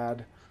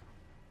sad.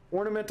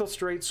 Ornamental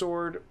Straight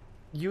Sword.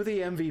 You the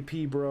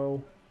MVP,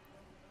 bro.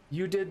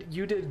 You did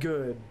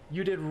good.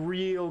 You did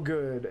real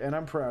good, and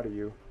I'm proud of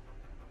you.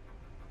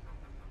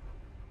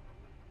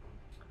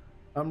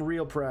 I'm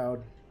real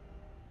proud.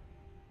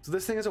 So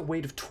this thing has a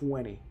weight of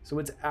 20. So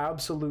it's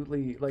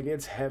absolutely, like,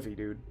 it's heavy,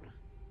 dude.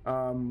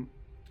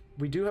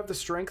 We do have the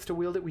strength to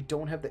wield it. We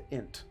don't have the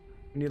int.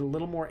 We need a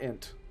little more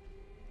int.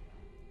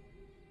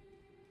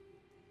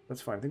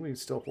 That's fine. I think we can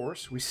still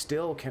horse. We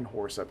still can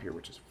horse up here,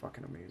 which is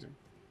fucking amazing.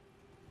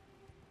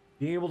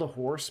 Being able to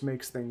horse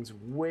makes things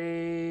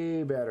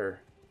way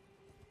better.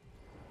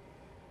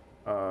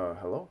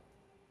 Hello?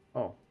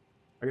 Oh.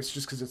 I guess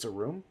just because it's a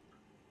room?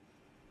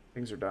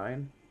 Things are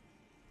dying.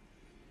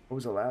 What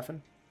was it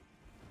laughing?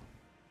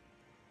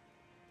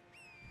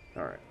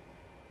 Alright.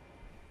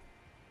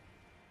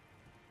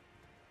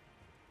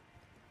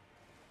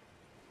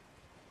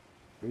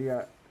 We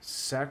got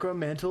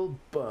Sacramental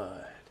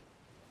Bud.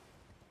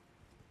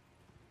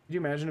 Could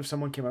you imagine if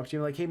someone came up to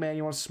you like, hey man,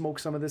 you want to smoke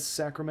some of this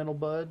sacramental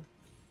bud?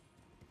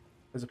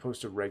 As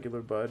opposed to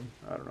regular bud?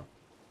 I don't know.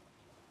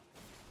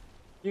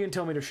 You can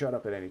tell me to shut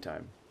up at any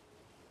time.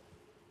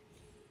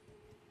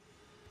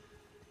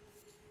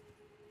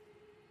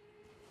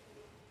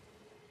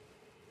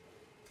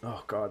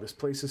 Oh god, this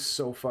place is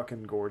so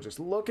fucking gorgeous.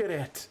 Look at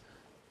it!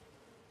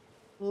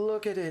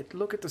 Look at it!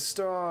 Look at the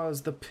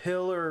stars, the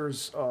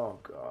pillars! Oh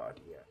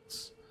god,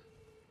 yes.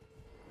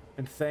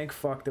 And thank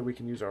fuck that we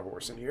can use our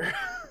horse in here.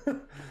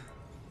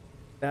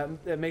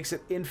 That makes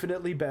it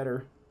infinitely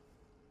better.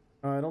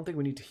 I don't think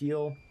we need to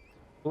heal.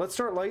 But let's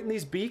start lighting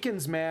these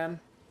beacons,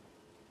 man.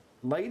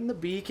 Lighten the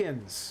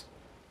beacons.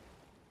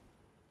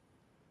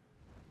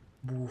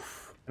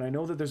 Oof. And I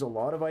know that there's a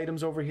lot of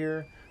items over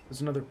here.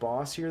 There's another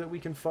boss here that we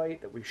can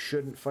fight that we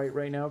shouldn't fight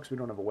right now because we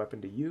don't have a weapon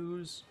to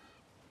use.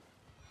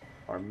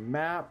 Our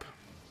map.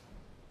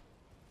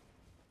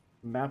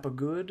 Map of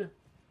good.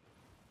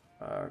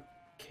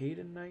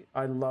 Caden Knight.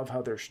 I love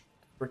how they're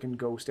freaking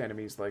ghost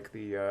enemies like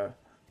the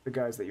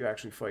guys that you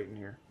actually fight in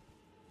here.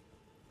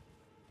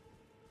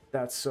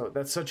 That's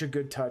such a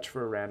good touch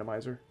for a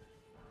randomizer.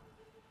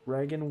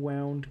 Dragon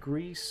wound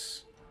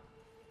grease.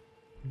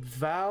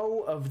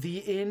 Vow of the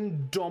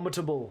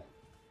Indomitable.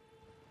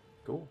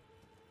 Cool.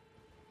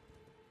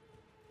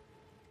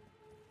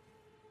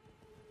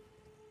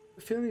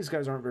 I feel these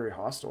guys aren't very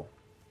hostile.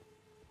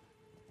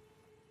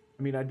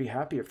 I mean, I'd be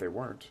happy if they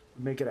weren't.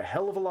 It'd make it a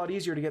hell of a lot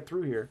easier to get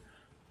through here.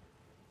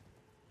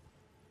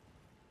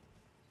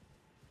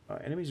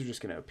 Enemies are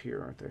just going to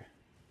appear, aren't they?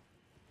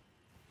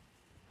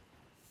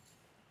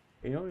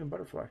 Alien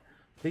butterfly.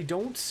 They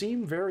don't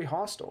seem very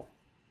hostile.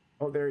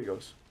 Oh, there he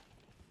goes.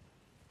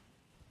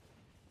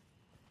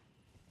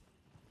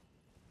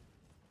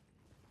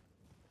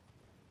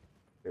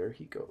 There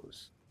he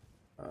goes.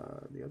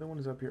 The other one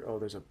is up here. Oh,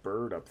 there's a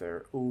bird up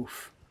there.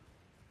 Oof.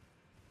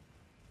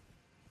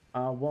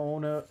 I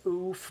wanna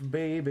oof,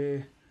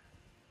 baby.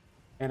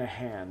 And a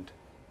hand.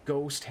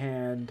 Ghost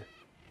hand.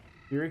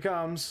 Here he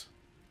comes.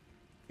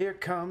 Here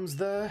comes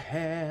the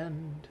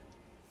hand.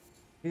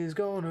 He's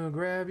gonna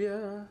grab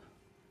ya.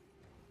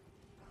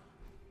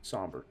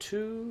 Somber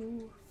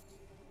 2.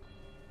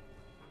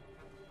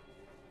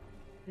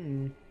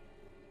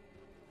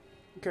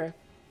 Okay.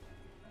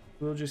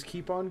 We'll just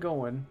keep on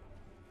going.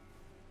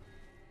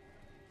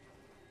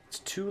 It's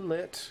too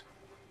lit.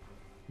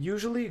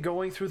 Usually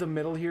going through the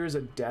middle here is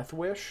a death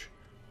wish,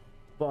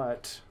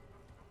 but...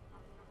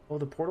 Oh,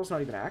 the portal's not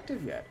even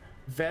active yet.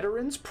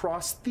 Veteran's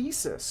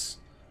prosthesis.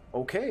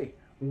 Okay,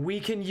 we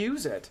can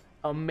use it.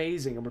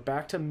 Amazing, and we're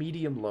back to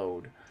medium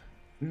load.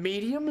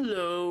 Medium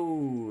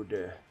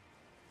load.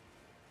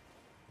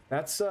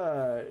 That's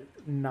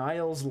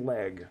Niall's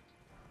leg.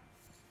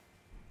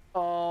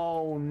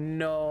 Oh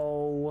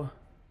no.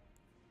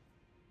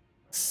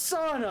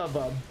 Son of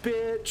a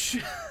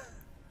bitch.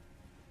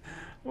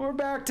 We're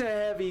back to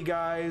heavy,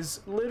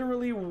 guys.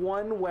 Literally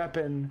one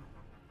weapon.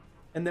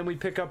 And then we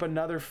pick up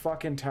another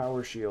fucking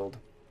tower shield.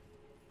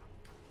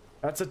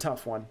 That's a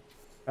tough one.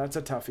 That's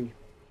a toughie.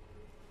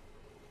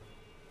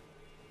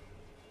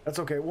 That's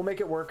okay. We'll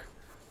make it work.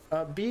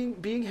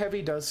 Being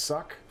heavy does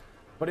suck,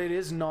 but it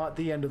is not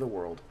the end of the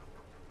world.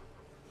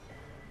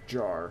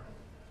 Jar.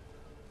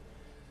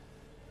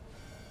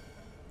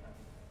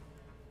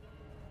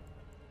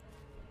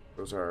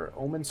 Those are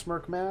Omen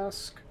Smirk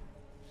Mask.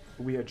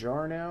 We a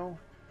jar now.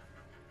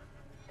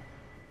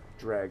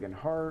 Dragon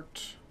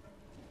Heart.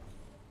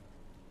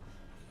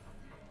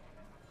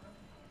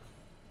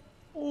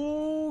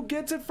 Oh,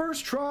 gets it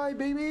first try,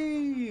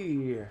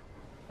 baby.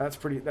 That's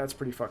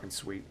pretty fucking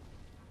sweet.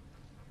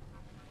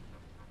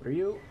 What are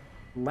you?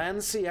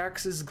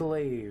 Lanciax's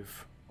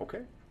Glaive.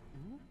 Okay.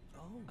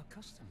 Oh, a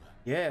customer.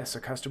 Yes, a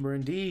customer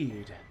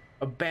indeed.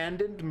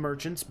 Abandoned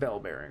Merchant's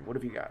Bell-bearing. What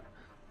have you got?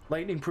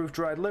 Lightning-proof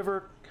dried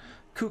liver,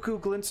 cuckoo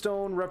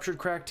glintstone, ruptured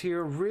cracked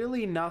tear.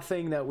 Really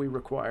nothing that we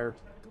require.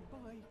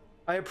 Goodbye.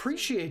 I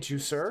appreciate you,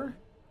 sir.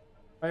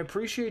 I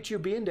appreciate you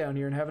being down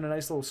here and having a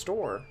nice little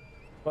store.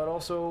 But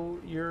also,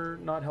 you're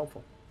not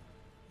helpful.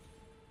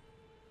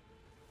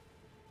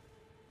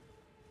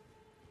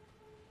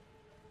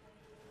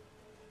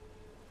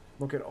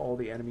 Look at all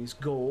the enemies.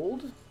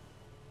 Gold.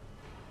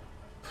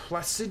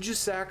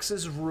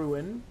 Placidusax's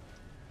Ruin.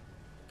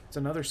 It's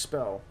another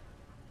spell.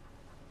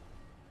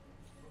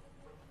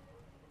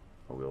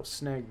 We'll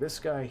snag this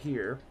guy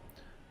here.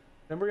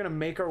 Then we're going to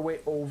make our way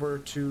over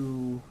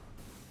to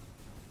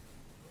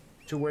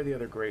where the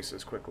other grace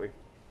is quickly.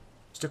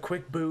 Just a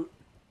quick boot.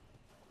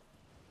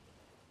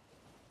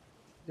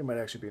 There might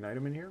actually be an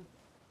item in here.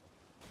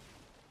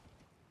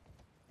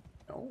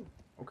 Oh,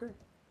 okay.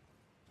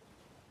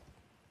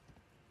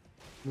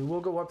 We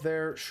will go up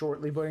there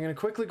shortly, but I'm going to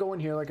quickly go in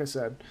here, like I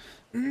said.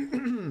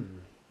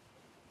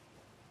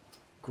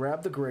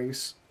 Grab the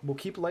grace. We'll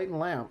keep lighting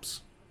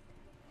lamps.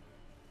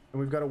 And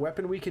we've got a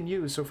weapon we can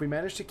use, so if we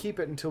manage to keep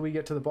it until we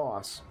get to the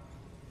boss,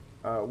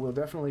 we'll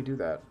definitely do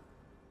that.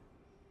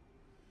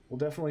 We'll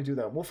definitely do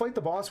that. We'll fight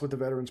the boss with the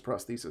Veteran's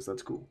Prosthesis.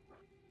 That's cool.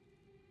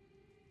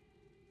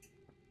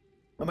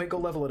 I might go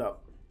level it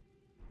up.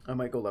 I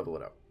might go level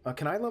it up.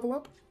 Can I level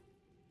up?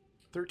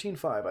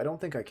 13.5. I don't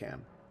think I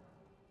can.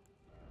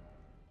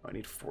 I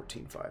need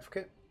 14.5.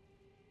 Okay.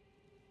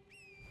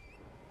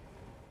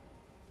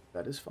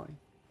 That is fine.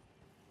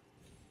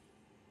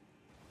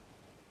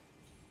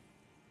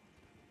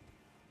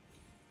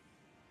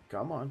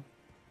 Come on.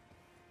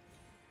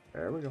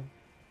 There we go.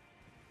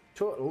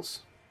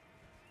 Turtles.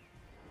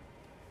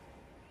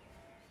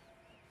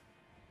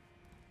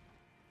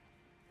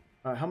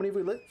 How many have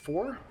we lit?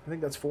 4? I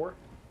think that's 4.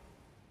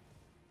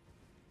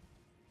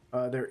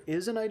 There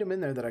is an item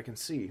in there that I can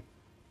see.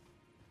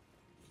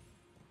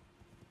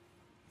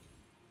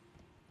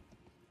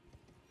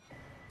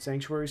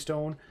 Sanctuary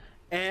Stone.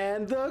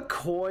 And the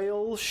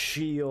Coil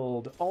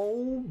Shield.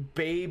 Oh,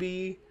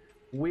 baby.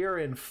 We're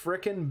in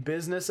frickin'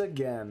 business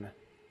again.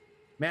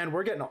 Man,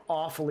 we're getting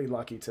awfully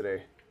lucky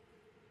today.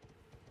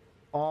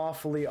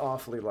 Awfully,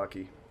 awfully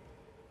lucky.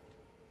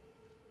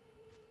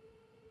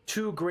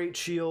 2 great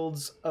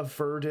shields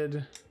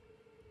averted.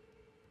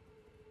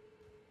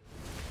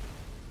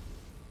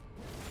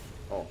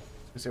 Oh, I was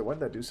gonna say, why did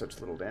that do such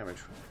little damage?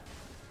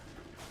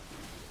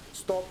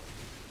 Stop,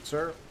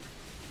 sir.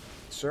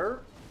 Sir?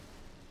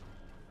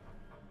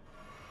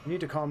 You need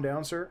to calm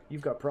down, sir.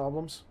 You've got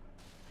problems.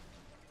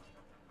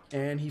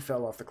 And he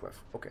fell off the cliff.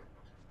 Okay.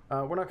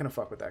 We're not gonna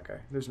fuck with that guy.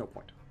 There's no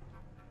point.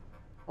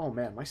 Oh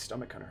man, my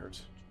stomach kind of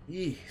hurts.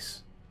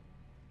 Jeez.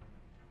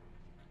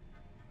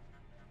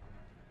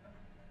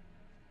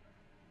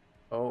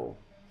 Oh.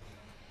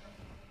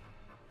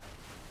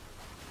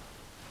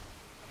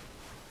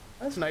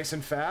 That's nice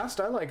and fast.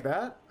 I like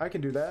that. I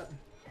can do that.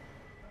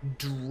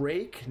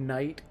 Drake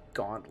Knight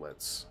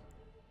Gauntlets.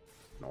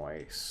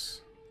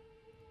 Nice.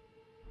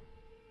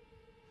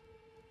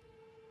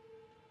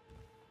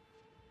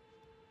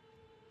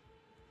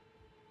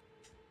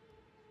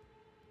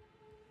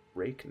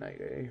 Drake Knight,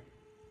 eh?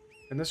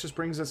 And this just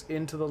brings us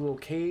into the little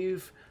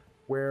cave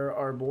where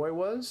our boy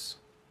was,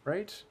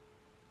 right?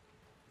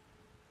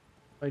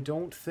 I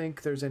don't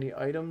think there's any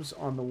items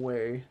on the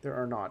way. There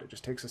are not. It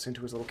just takes us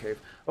into his little cave.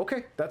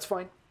 Okay, that's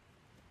fine.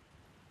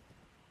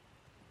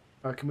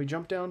 Can we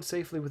jump down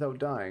safely without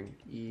dying?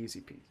 Easy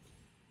peasy.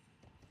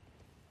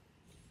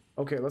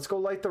 Okay, let's go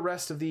light the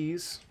rest of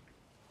these.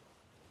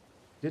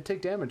 Did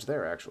take damage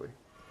there, actually.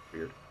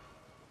 Weird.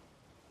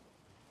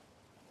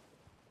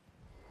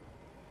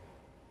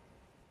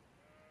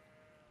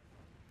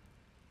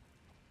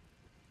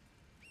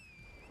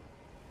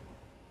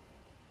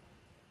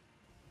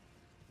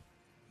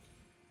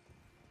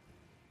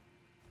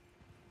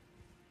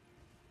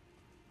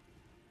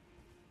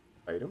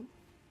 Item?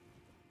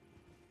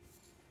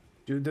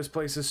 Dude, this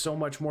place is so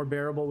much more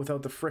bearable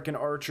without the frickin'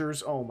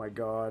 archers. Oh my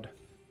god.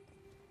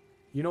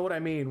 You know what I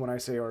mean when I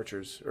say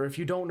archers. Or if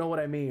you don't know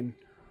what I mean,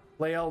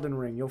 play Elden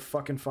Ring. You'll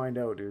fucking find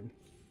out, dude.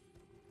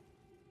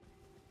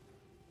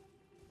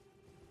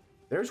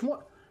 There's one.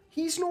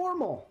 He's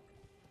normal.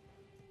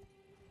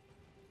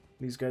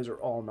 These guys are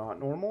all not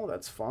normal.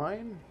 That's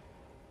fine.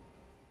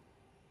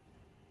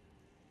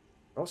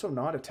 Also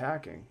not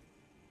attacking.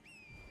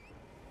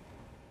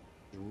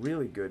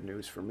 Really good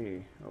news for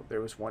me. Oh,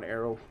 there was one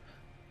arrow.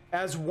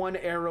 As one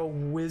arrow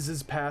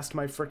whizzes past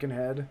my frickin'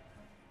 head.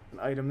 An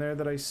item there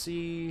that I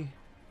see.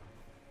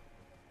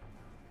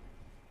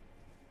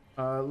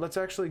 Let's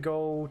actually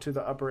go to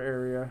the upper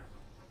area.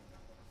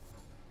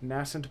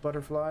 Nascent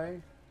butterfly.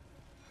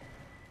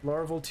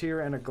 Larval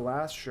tear and a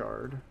glass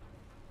shard.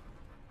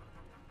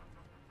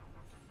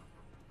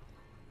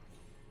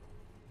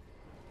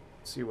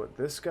 See what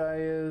this guy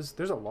is.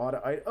 There's a lot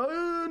of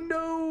oh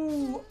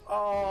no!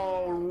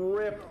 Oh,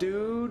 rip,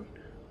 dude.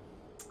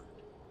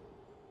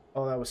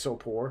 Oh, that was so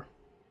poor.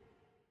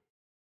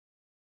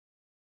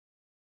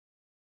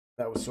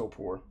 That was so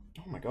poor.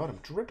 Oh my god, I'm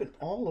dripping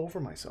all over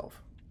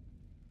myself.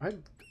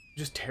 I'm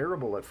just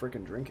terrible at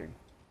freaking drinking.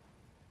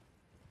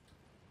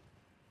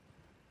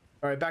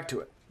 Alright, back to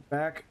it.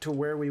 Back to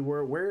where we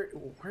were. Where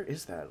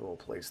is that little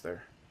place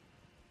there?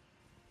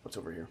 What's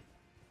over here?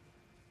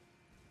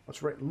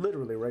 What's right,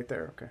 literally right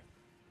there, okay.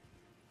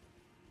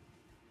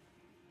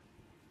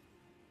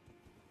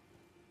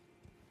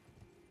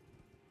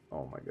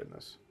 Oh my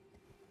goodness.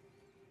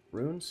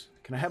 Runes?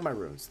 Can I have my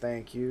runes?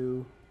 Thank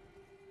you.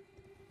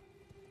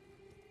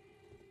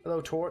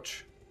 Hello,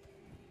 torch.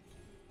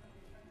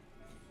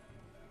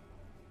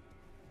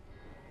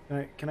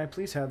 Can I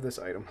please have this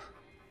item?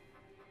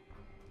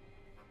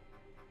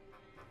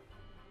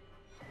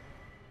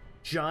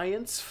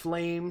 Giant's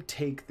Flame,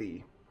 take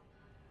thee.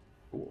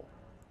 Cool.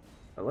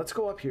 Now let's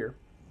go up here.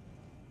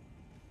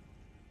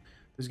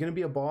 There's going to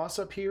be a boss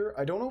up here.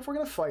 I don't know if we're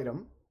going to fight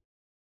him.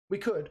 We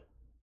could.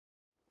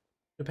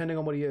 Depending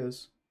on what he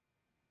is.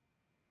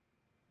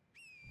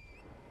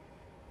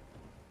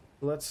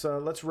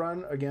 Let's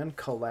run again.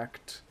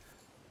 Collect.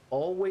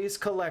 Always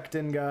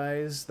collecting,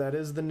 guys. That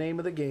is the name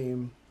of the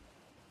game.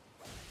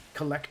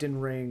 Collecting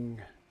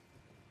ring.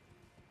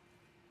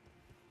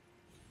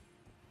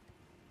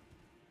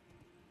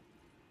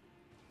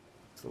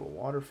 This little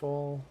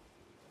waterfall.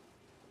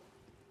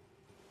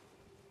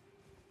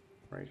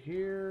 Right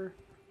here.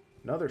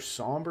 Another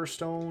somber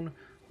stone.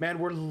 Man,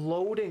 we're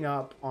loading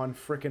up on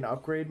frickin'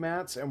 upgrade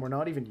mats, and we're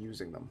not even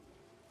using them.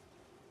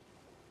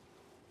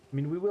 I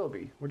mean, we will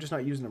be. We're just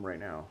not using them right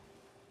now.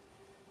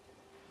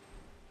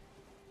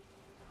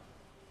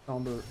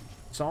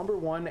 Somber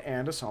 1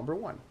 and a Somber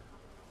 1.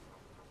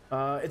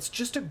 It's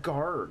just a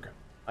Garg.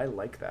 I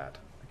like that.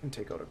 I can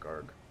take out a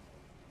Garg.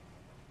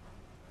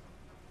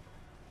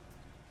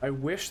 I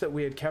wish that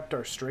we had kept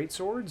our straight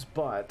swords,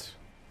 but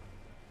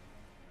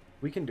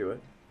we can do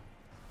it.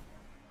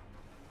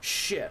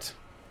 Shit.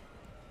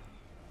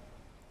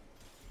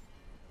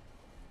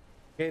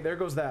 Okay, there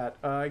goes that.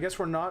 I guess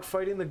we're not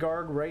fighting the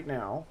Garg right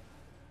now.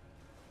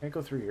 Can't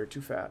go through here.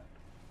 Too fat.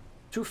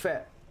 Too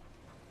fat.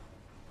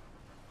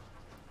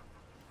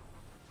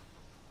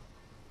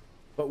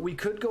 But we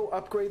could go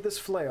upgrade this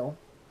flail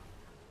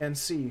and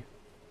see.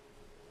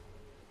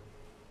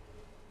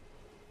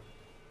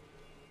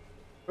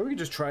 Or we could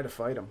just try to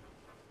fight him.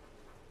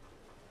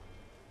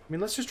 I mean,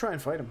 let's just try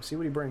and fight him. See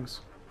what he brings.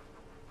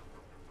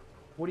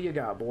 What do you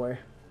got, boy?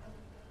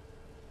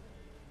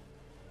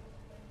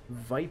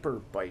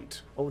 Viper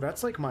Bite. Oh,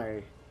 that's like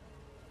my...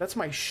 That's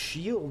my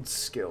shield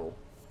skill.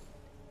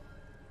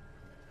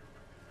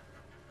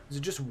 Is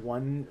it just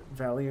one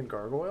Valiant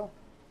Gargoyle?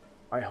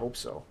 I hope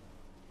so.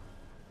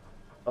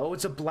 Oh,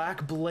 it's a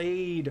black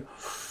blade.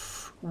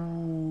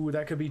 Ooh,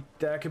 that could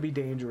be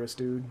dangerous,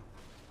 dude.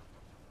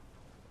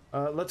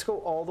 Let's go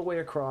all the way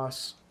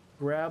across.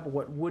 Grab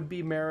what would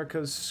be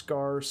Marika's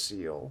Scar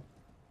Seal.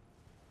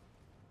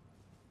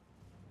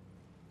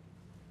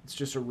 It's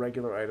just a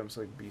regular item,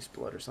 so like beast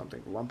blood or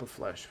something. Lump of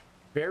flesh.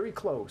 Very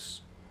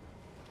close.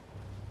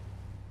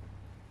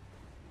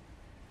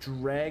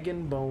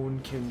 Dragon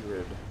Bone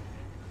Kindred.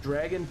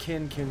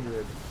 Dragonkin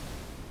Kindred.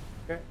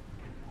 Okay.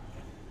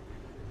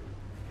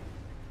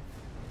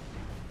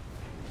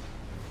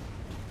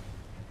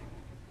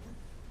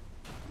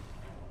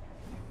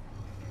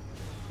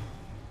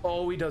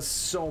 Oh, he does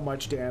so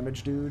much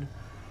damage, dude.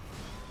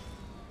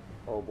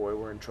 Oh boy,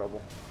 we're in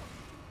trouble.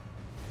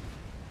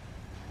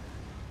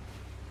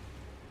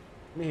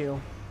 Let me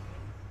heal.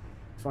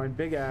 Fine,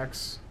 big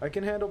axe. I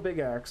can handle big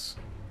axe.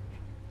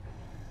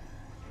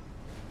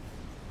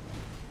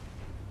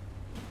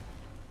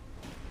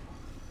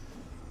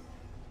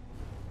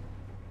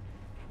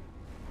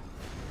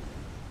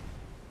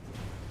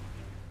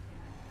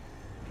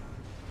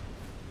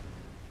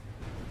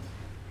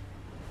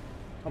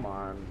 Come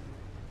on.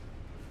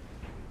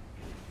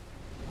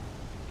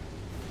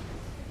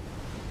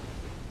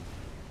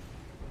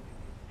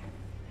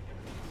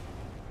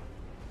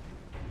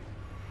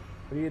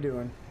 What are you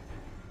doing?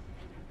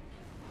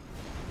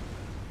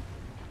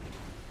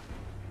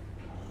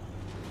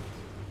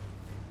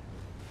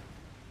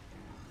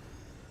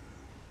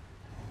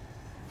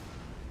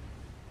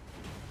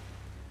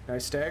 Can I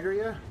stagger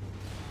you?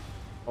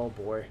 Oh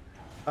boy.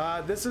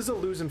 This is a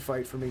losing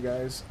fight for me,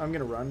 guys. I'm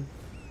gonna run.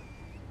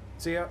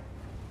 See ya.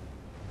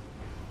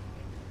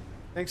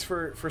 Thanks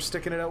for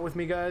sticking it out with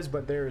me, guys,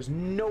 but there is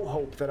no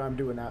hope that I'm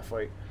doing that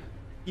fight.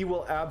 He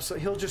will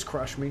he'll just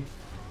crush me.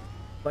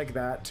 Like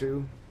that,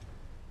 too.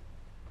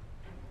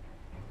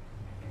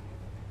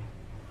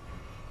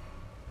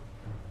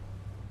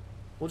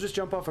 We'll just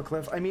jump off a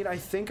cliff. I mean, I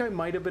think I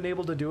might have been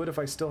able to do it if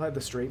I still had the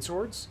straight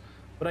swords,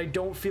 but I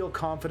don't feel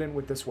confident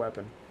with this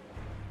weapon.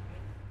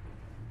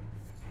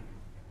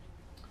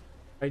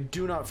 I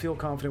do not feel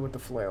confident with the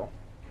flail.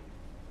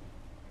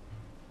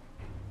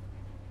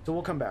 So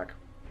we'll come back.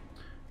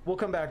 We'll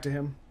come back to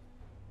him.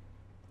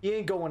 He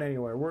ain't going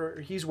anywhere.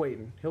 He's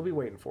waiting. He'll be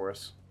waiting for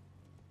us.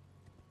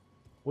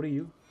 What are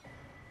you?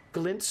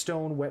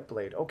 Glintstone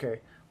Whetblade. Okay.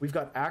 We've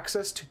got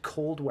access to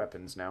cold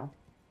weapons now,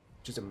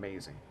 which is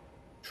amazing.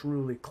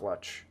 Truly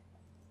clutch.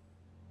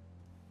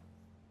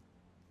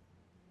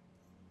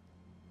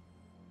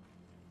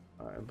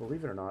 And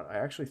believe it or not, I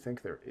actually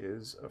think there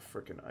is a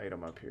frickin'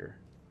 item up here.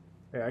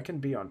 Hey, I can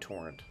be on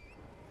Torrent.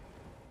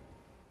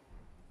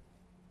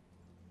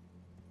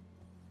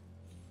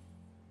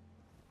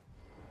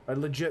 I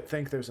legit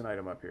think there's an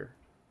item up here.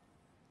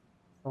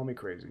 Call me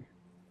crazy.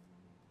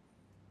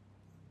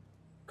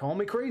 Call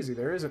me crazy.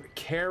 There is a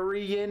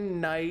Carrion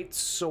Knight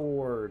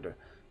Sword.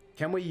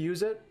 Can we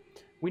use it?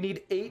 We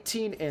need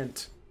 18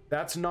 int.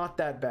 That's not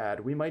that bad.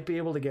 We might be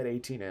able to get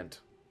 18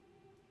 int.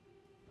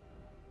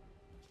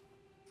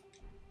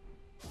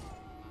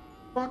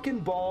 Fucking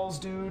balls,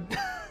 dude.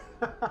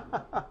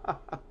 I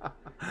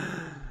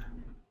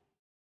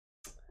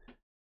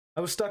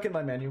was stuck in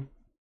my menu.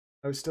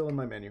 I was still in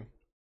my menu.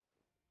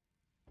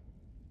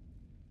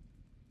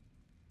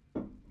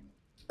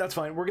 That's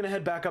fine. We're going to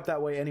head back up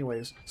that way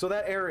anyways. So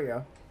that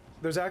area,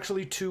 there's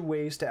actually two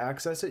ways to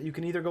access it. You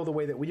can either go the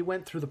way that we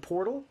went through the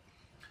portal,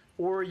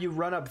 or you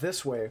run up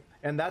this way,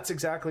 and that's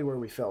exactly where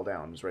we fell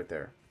down, is right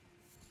there.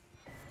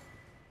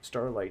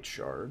 Starlight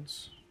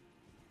Shards.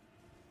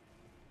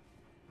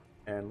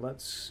 And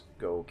let's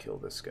go kill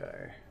this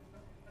guy.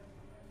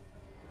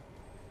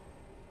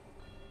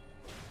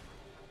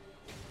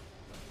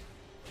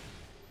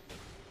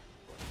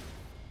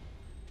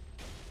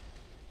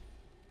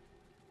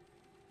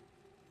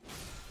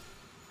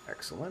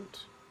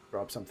 Excellent.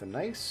 Drop something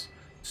nice.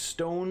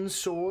 Stone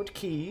sword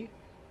key.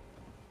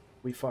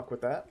 We fuck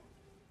with that.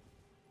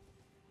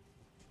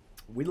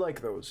 We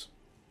like those.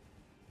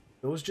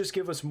 Those just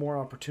give us more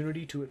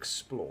opportunity to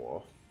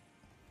explore.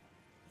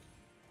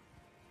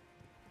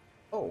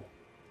 Oh,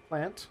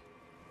 plant.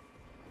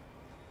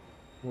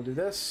 We'll do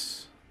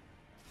this.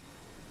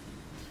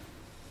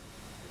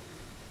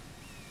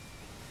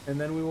 And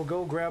then we will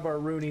go grab our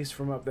runeys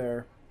from up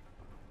there.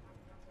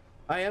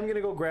 I am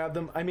gonna go grab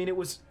them. I mean, it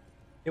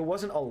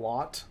wasn't a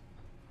lot,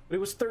 but it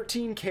was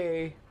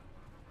 13k.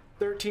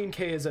 13k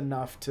is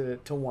enough to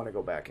want to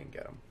go back and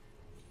get them.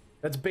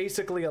 That's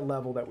basically a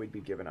level that we'd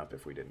be giving up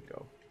if we didn't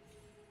go.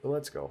 So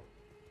let's go.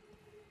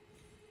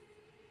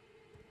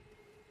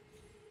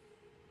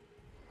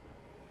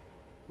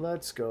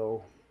 Let's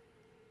go.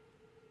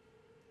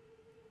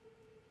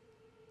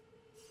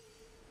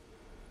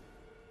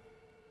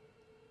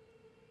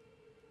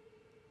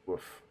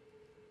 Woof.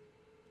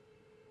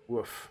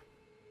 Woof.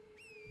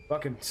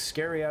 Fucking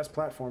scary ass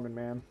platforming,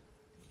 man.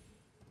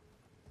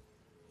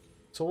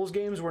 Souls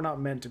games were not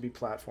meant to be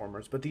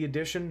platformers, but the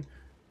addition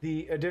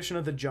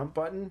of the jump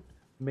button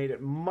made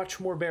it much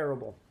more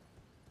bearable.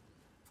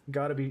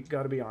 Gotta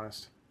be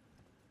honest.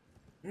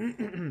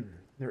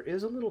 There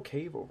is a little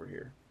cave over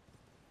here.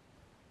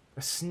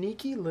 A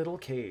sneaky little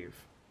cave.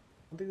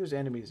 I don't think there's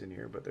enemies in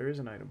here, but there is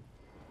an item.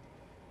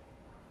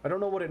 I don't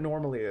know what it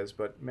normally is,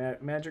 but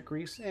magic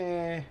grease?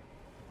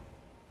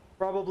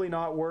 Probably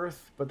not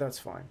worth, but that's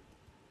fine.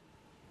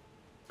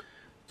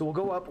 So we'll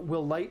go up,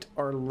 we'll light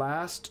our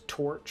last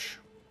torch,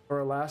 or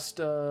our last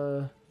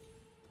little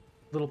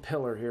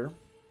pillar here.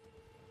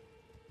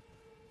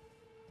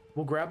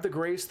 We'll grab the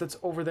grace that's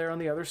over there on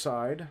the other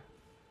side.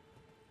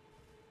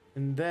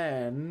 And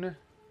then...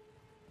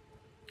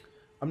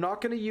 I'm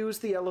not going to use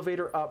the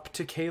elevator up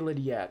to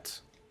Caelid yet.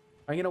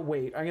 I'm going to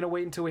wait. I'm going to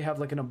wait until we have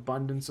like an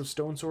abundance of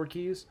stone sword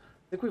keys.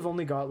 I think we've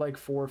only got like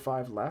 4 or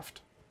 5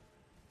 left.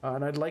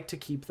 And I'd like to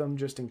keep them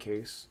just in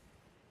case.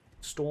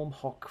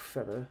 Stormhawk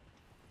feather.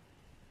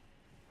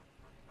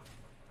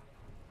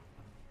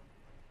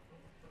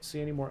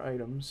 See any more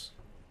items?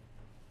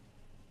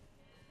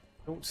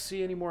 Don't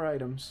see any more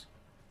items.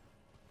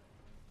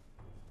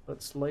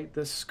 Let's light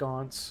this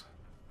sconce.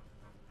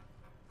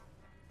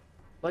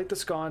 Light the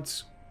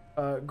sconce.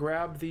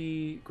 Grab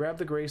the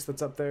grace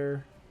that's up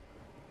there.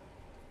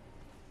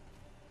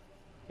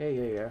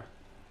 Yeah.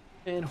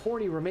 And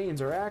horny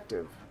remains are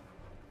active.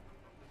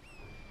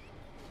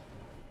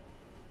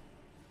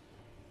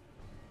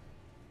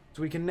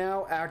 So we can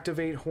now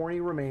activate horny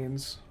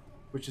remains,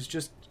 which is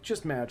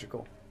just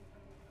magical.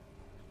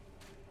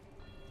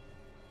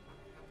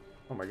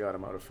 Oh my god,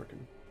 I'm out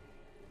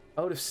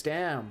of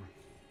stam.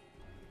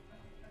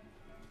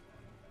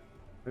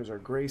 There's our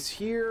grace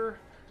here.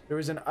 There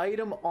is an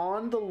item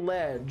on the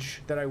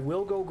ledge that I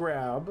will go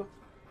grab.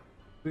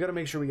 We gotta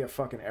make sure we get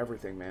fucking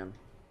everything, man.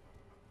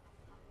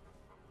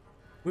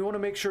 We want to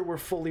make sure we're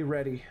fully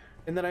ready.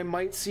 And then I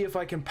might see if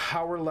I can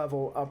power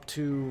level up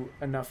to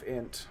enough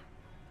int.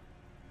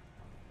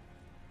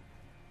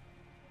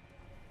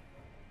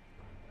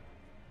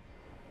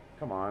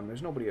 Come on,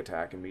 there's nobody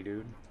attacking me,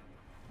 dude.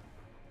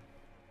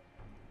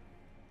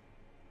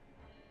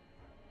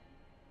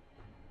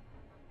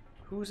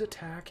 Who's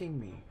attacking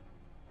me?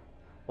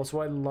 Also,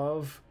 I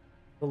love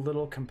the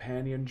little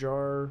companion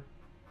jar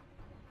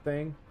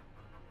thing.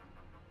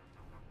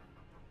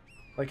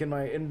 Like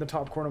in the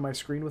top corner of my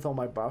screen with all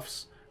my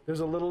buffs, there's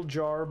a little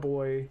jar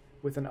boy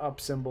with an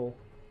up symbol,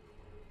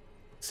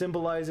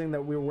 symbolizing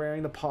that we're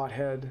wearing the pot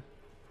head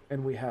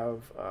and we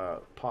have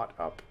pot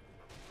up.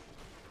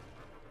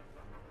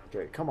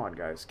 Okay, come on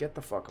guys, get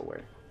the fuck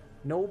away.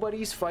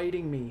 Nobody's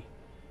fighting me.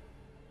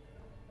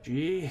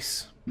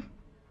 Jeez.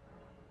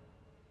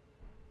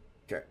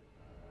 Okay.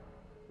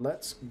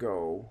 Let's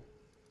go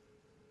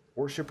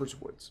Worshipper's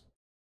Woods.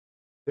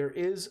 There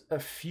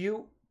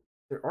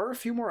are a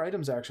few more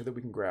items actually that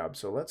we can grab,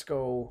 so let's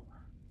go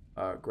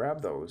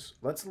grab those.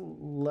 Let's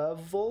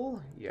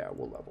level. Yeah,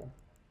 we'll level.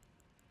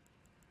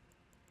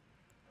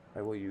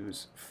 I will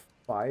use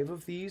 5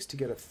 of these to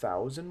get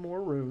 1,000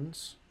 more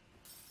runes,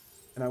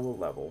 and I will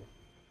level.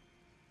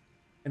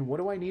 And what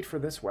do I need for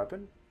this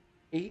weapon?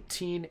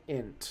 18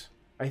 int.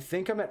 I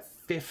think I'm at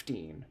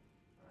 15,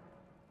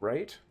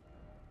 right?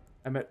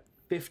 I'm at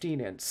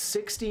 15 int.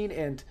 16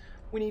 int.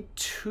 We need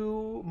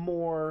 2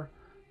 more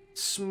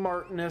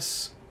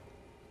smartness.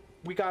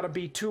 We gotta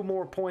be 2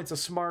 more points of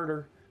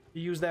smarter to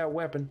use that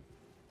weapon.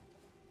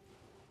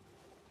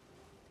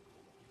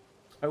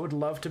 I would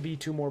love to be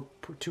 2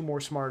 more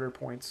smarter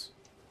points,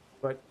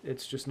 but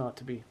it's just not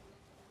to be.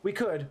 We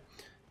could.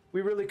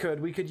 We really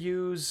could. We could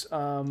use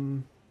a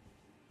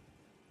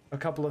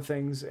couple of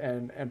things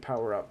and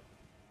power up.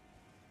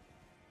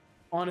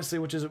 Honestly,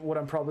 which is what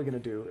I'm probably going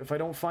to do. If I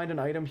don't find an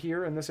item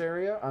here in this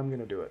area, I'm going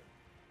to do it.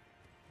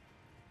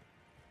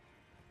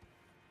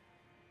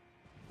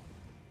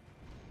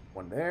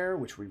 One there,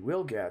 which we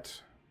will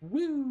get.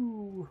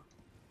 Woo!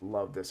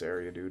 Love this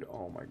area, dude.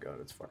 Oh my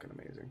god, it's fucking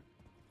amazing.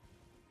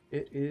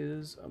 It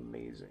is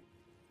amazing.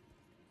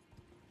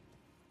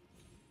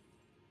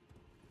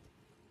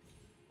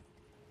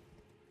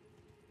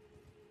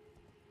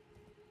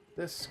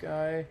 this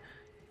guy.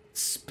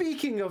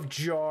 Speaking of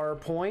jar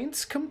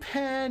points,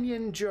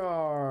 companion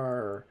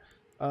jar.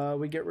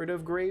 We get rid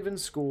of Graven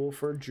School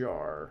for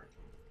jar.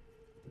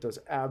 It does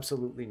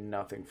absolutely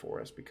nothing for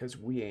us because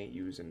we ain't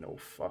using no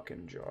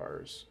fucking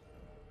jars.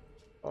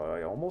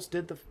 I almost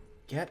did the...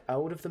 Get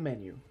out of the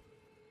menu.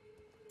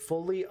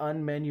 Fully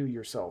unmenu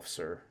yourself,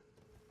 sir.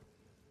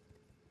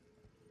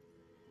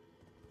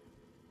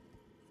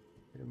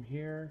 Item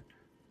here.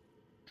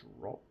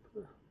 Drop.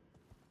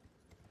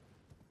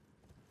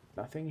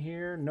 Nothing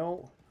here.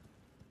 No.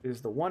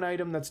 Is the one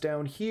item that's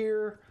down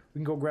here. We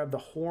can go grab the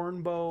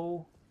horn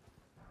bow.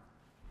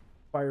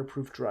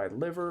 Fireproof dried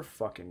liver.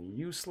 Fucking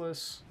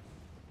useless.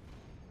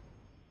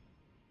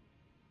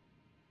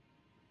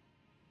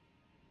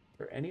 Is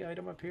there any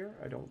item up here?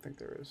 I don't think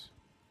there is.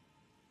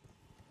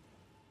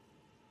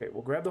 Okay,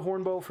 we'll grab the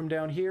horn bow from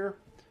down here.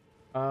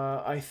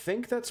 I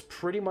think that's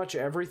pretty much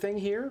everything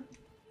here.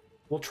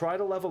 We'll try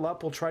to level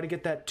up. We'll try to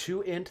get that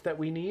 2 int that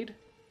we need.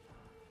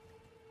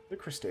 The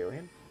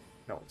Crystallian?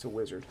 No, it's a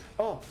wizard.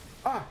 Oh!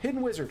 Ah!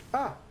 Hidden wizard!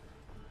 Ah!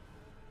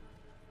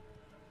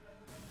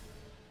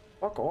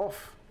 Fuck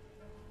off.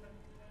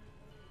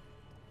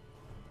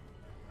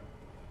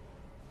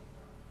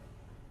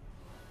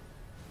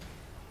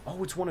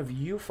 Oh, it's one of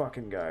you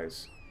fucking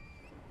guys.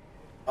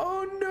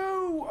 Oh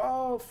no!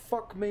 Oh,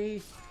 fuck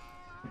me.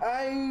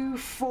 I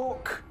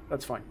fuck.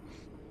 That's fine.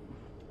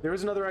 There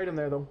is another item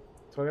there though,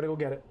 so I gotta go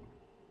get it.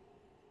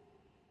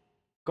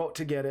 Got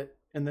to get it,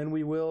 and then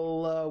we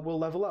will we'll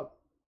level up.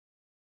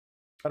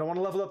 I don't want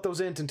to level up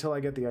those int until I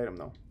get the item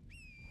though.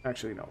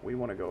 Actually, no. We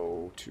want to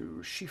go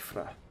to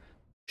Shifra.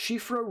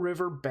 Shifra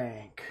River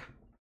Bank.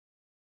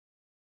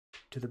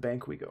 To the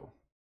bank we go.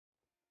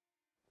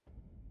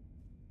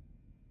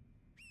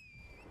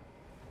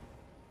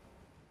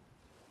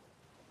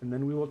 And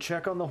then we will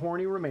check on the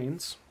horny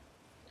remains.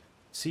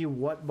 See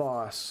what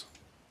boss.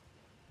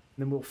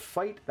 And then we'll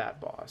fight that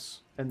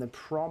boss. And then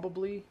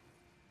probably,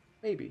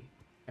 maybe,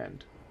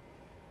 end.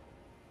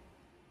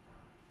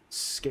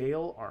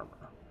 Scale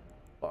armor.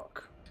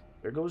 Fuck.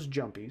 There goes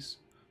jumpies.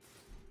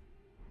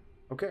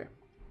 Okay.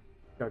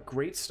 Got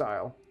great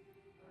style.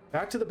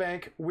 Back to the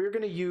bank. We're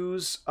going to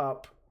use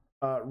up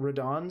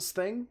Radahn's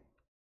thing.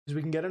 Because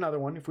we can get another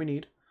one if we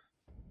need.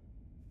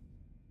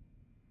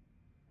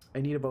 I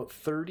need about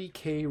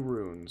 30k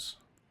runes.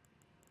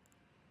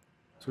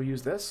 So we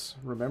use this.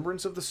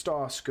 Remembrance of the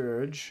Star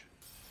Scourge.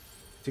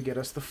 To get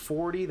us the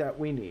 40 that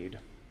we need.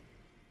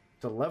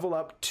 To level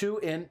up 2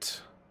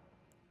 int.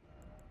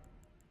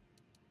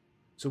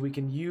 So we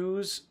can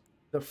use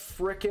the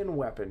frickin'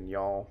 weapon,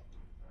 y'all.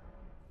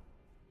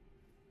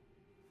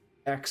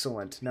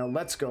 Excellent. Now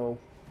let's go.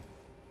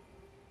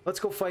 Let's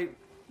go fight.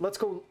 Let's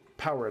go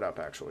power it up,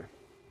 actually.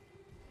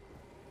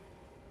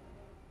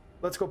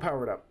 Let's go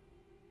power it up.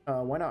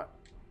 Why not?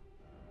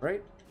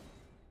 Right?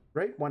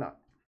 Right? Why not?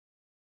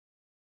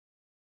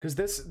 Because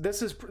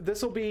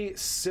this will be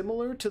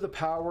similar to the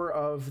power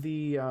of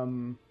the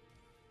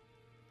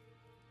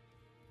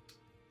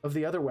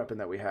other weapon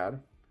that we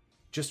had,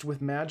 just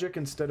with magic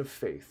instead of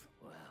faith.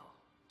 Well,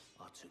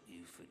 I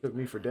took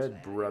me for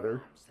dead,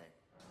 brother.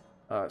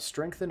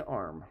 Strengthen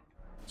arm.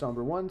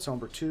 Somber 1,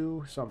 Somber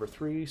 2, Somber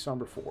 3,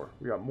 Somber 4.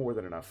 We got more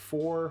than enough.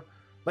 4.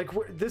 Like,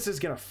 this is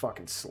gonna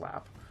fucking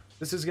slap.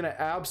 This is gonna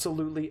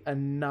absolutely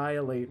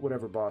annihilate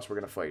whatever boss we're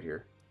gonna fight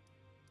here.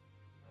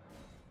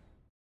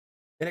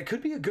 And it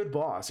could be a good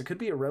boss. It could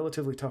be a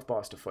relatively tough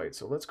boss to fight.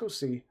 So let's go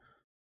see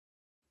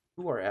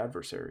who our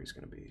adversary is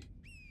gonna be.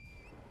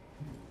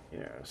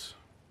 Yes.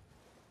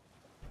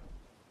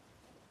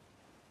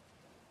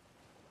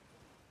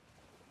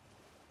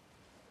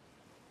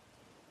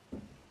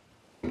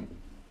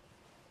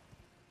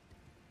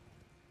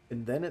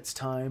 And then it's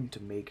time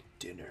to make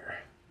dinner.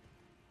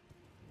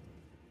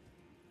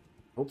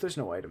 Hope there's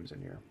no items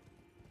in here.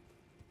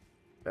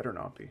 Better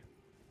not be.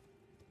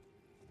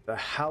 The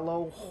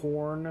Hallow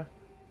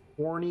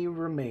Horny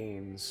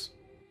Remains.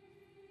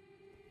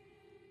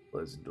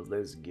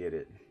 Let's get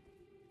it.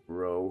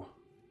 Bro.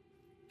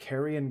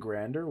 Carrion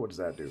Grander? What does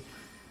that do?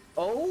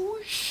 Oh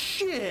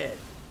shit!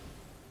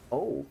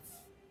 Oh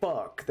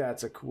fuck,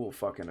 that's a cool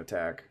fucking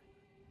attack.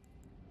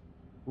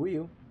 Who are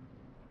you?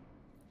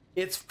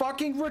 It's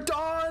fucking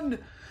Radahn!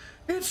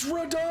 It's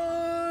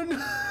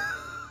Radahn!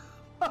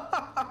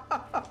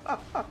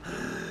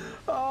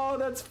 Oh,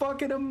 that's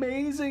fucking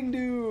amazing,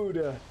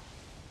 dude!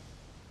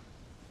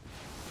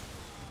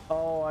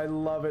 Oh, I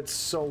love it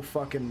so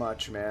fucking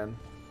much, man.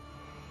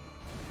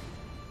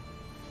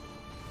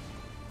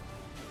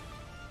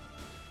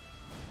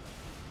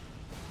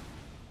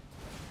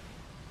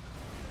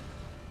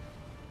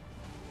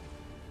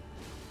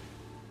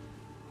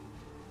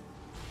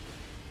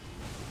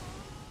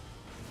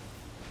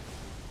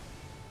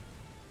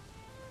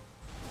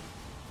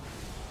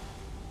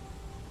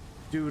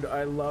 Dude,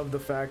 I love the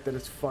fact that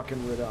it's fucking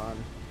Radahn.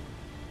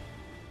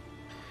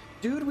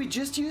 Dude, we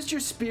just used your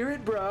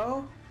spirit,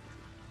 bro.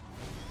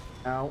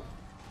 Ow.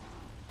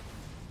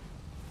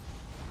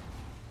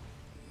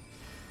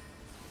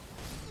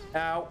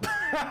 Ow.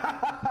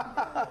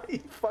 He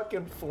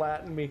fucking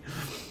flattened me.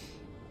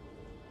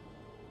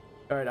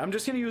 Alright, I'm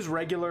just gonna use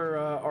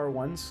regular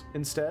R1s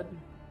instead.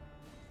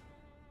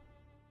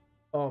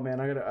 Oh man,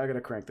 I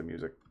gotta crank the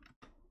music.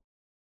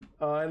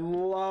 I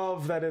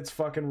love that it's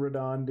fucking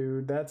Radon,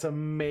 dude. That's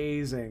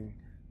amazing.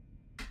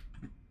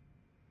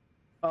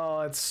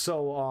 Oh, it's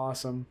so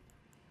awesome.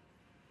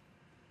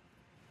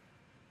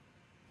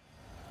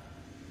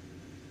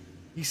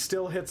 He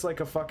still hits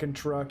like a fucking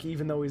truck,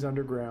 even though he's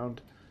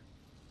underground.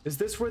 Is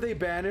this where they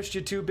banished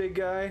you too, big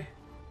guy?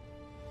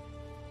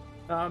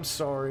 I'm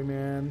sorry,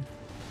 man.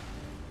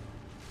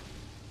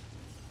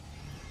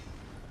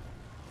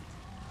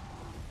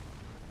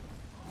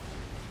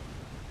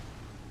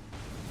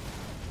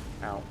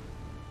 Ow.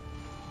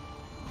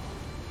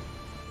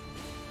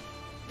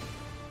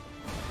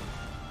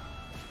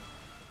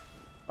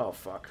 Oh,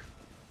 fuck.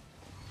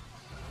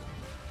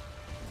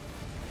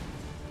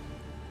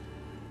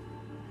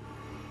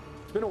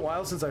 It's been a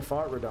while since I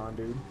fought Radon,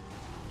 dude.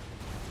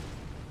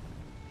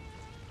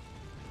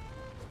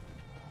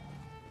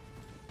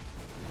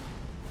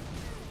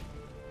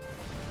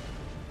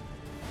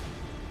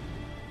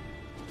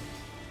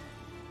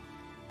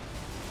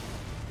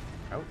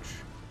 Ouch.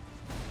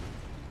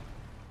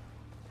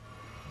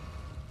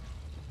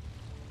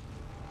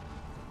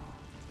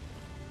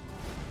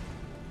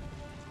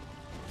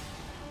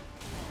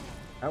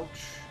 Ouch.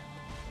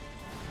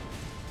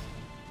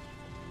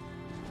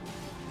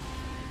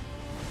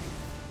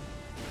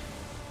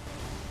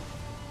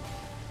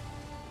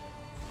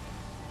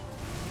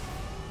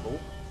 Oh.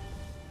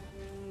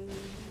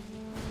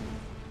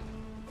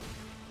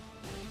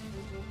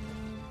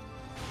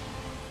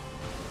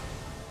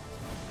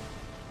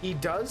 He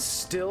does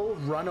still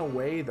run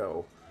away,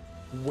 though.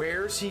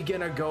 Where's he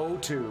gonna go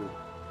to?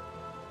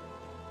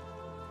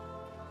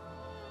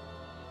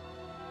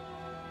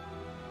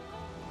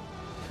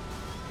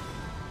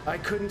 I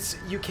couldn't...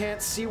 You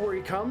can't see where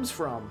he comes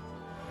from.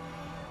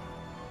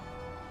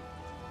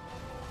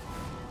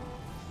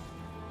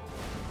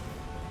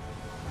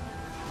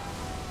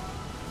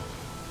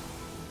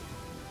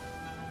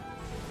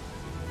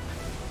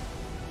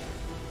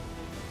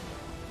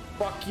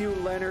 Fuck you,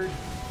 Leonard.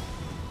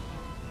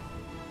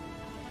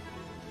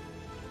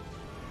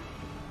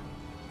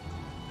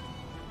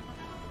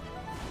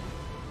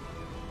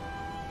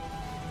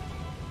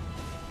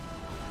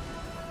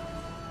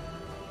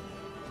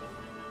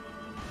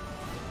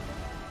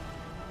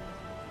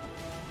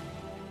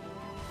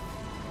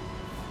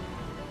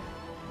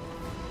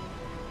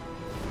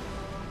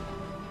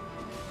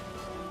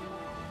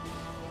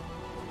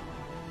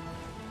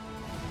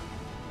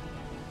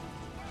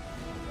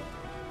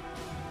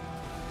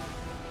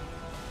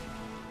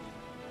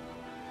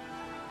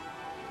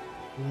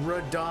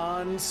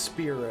 Radon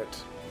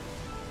Spirit.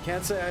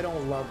 Can't say I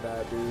don't love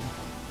that, dude.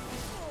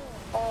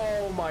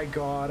 Oh my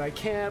god, I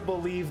can't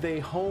believe they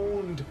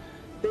honed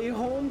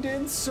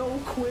in so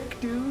quick,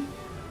 dude.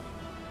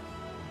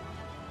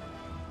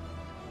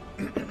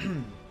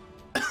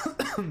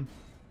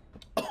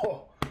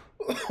 Oh.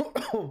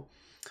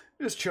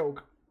 Just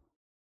choke.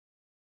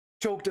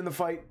 Choked in the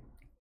fight.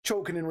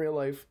 Choking in real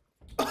life.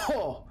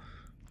 Oh.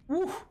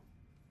 Woo.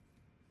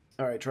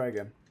 Alright, try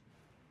again.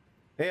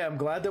 Hey, I'm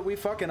glad that we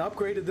fucking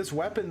upgraded this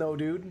weapon though,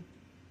 dude.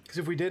 Because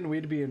if we didn't,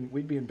 we'd be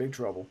in big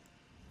trouble.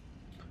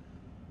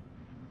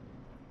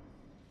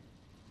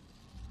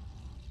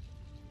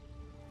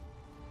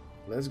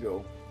 Let's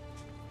go.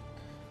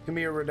 Come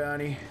here,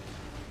 Radani.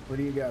 What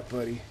do you got,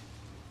 buddy?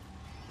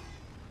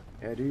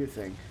 Yeah, do your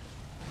thing.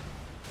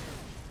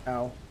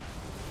 Ow.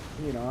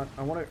 You know,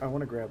 I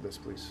wanna grab this,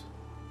 please.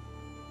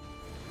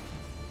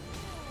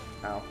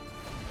 Ow.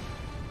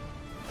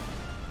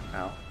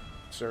 Ow.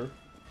 Sir?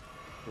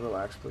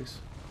 Relax, please.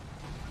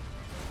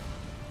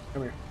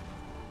 Come here.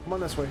 Come on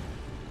this way.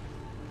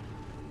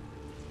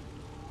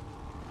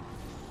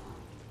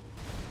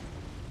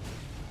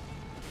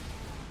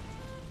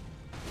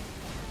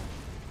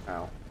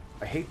 Ow.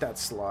 I hate that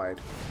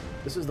slide.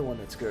 This is the one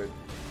that's good.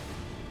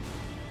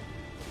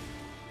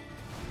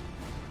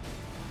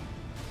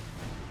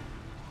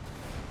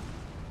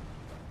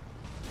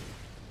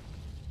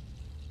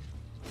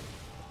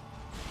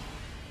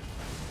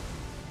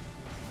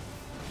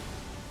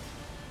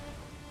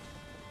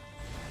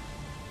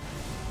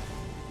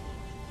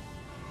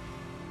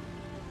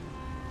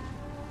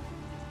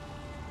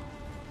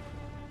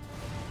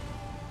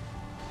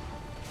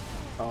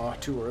 Oh,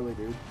 too early,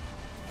 dude.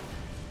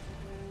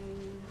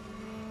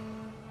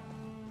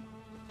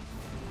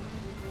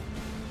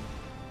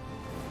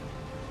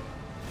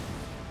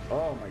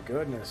 Oh my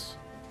goodness.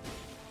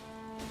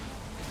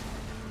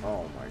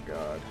 Oh my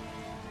god.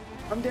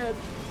 I'm dead.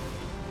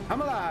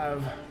 I'm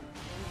alive.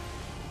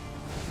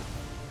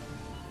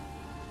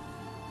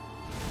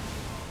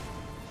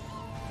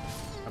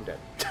 I'm dead.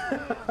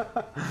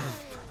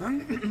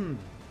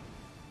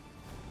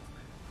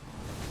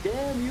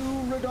 Damn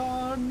you,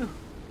 Radon.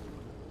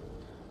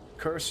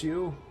 Curse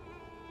you.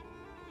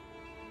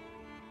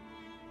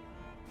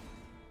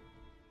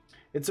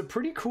 It's a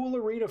pretty cool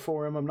arena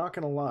for him, I'm not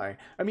gonna lie.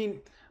 I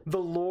mean, the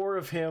lore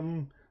of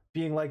him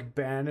being like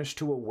banished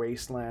to a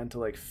wasteland to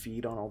like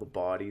feed on all the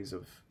bodies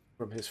of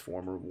from his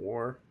former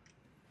war.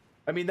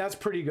 I mean, that's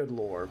pretty good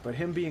lore, but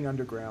him being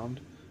underground.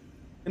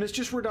 And it's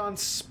just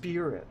Radahn's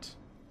spirit.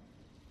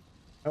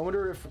 I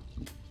wonder if...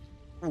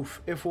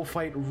 Oof, if we'll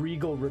fight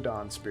Regal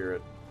Radahn's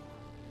spirit.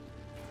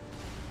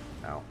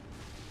 Ow.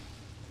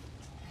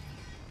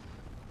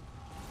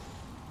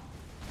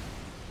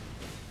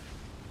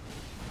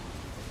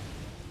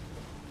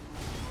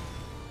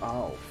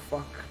 Oh,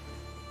 fuck.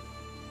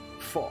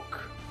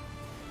 Fuck.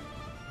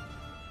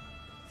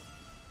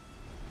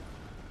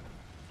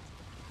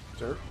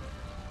 Sir?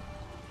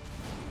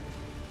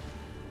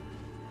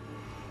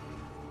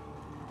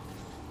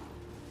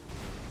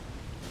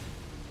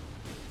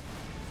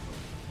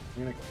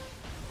 I'm gonna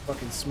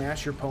fucking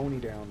smash your pony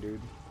down, dude.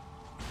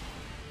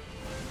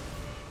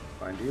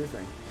 Fine, do your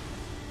thing.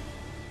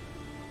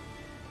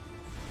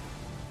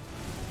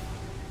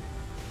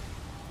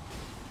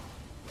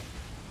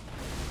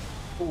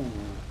 Ooh,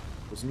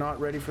 was not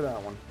ready for that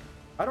one.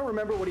 I don't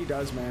remember what he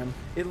does, man.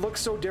 It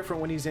looks so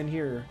different when he's in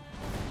here.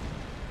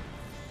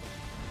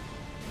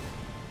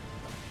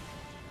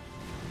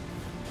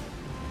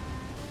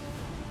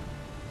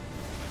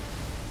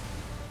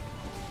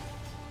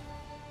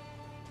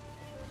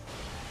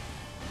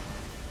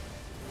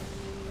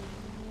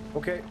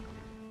 Okay.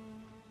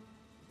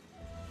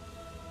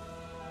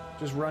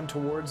 Just run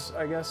towards,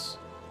 I guess.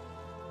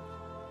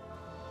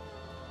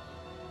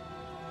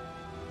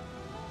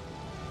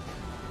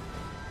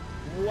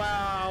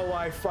 Wow,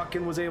 I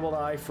fucking was able to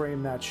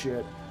iframe that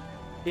shit.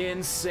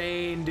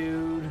 Insane,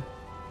 dude.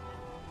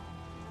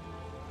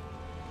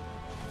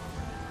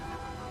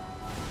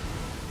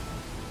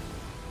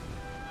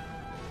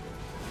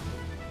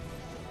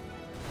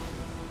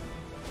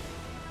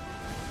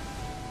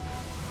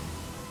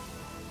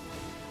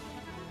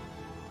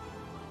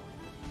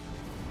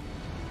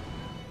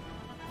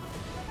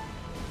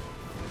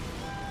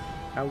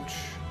 Ouch.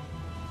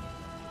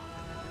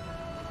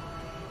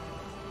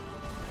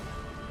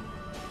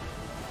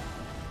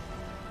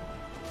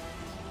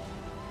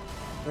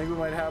 I think we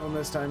might have him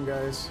this time,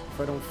 guys,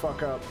 if I don't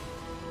fuck up.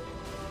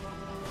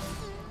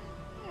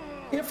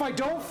 If I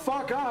don't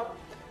fuck up!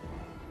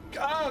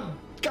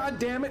 God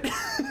damn it!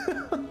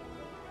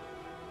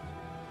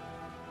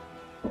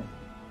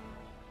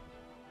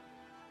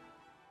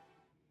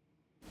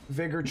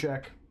 Vigor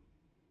check.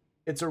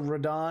 It's a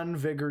Radahn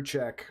vigor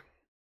check.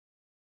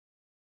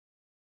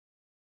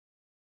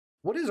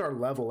 What is our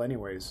level,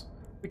 anyways?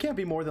 We can't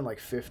be more than like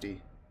 50.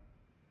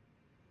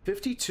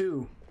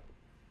 52.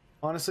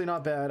 Honestly,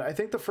 not bad. I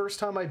think the first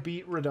time I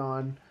beat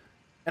Radahn,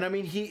 and I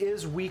mean, he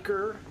is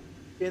weaker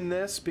in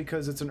this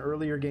because it's an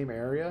earlier game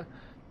area.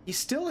 He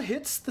still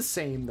hits the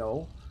same,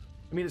 though.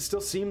 I mean, it still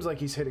seems like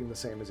he's hitting the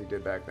same as he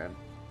did back then.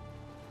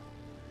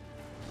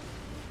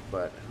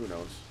 But, who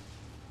knows?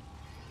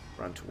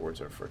 Run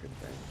towards our frickin'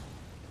 thing.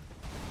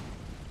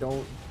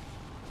 Don't...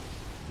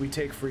 We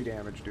take free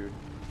damage, dude.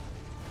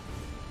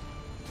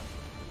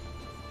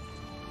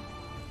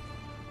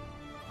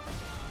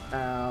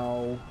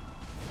 Ow.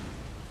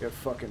 You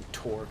fucking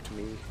torqued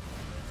me.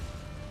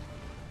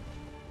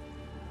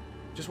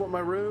 Just want my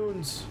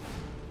runes.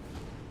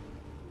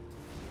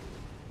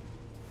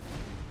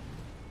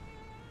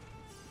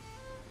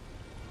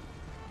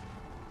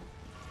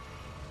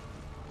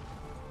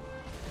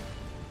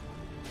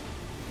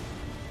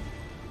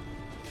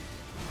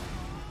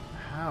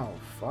 How?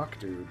 Fuck,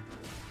 dude.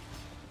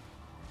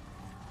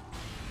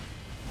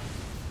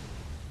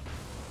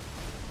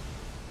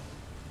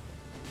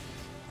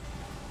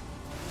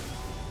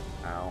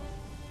 Ow.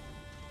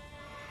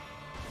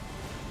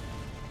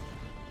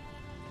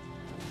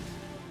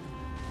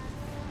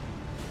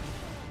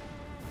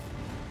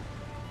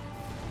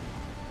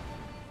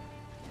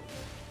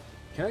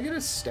 Can I get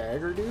a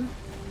stagger, dude?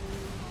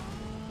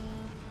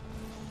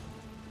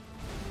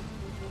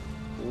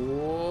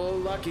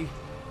 Oh, lucky.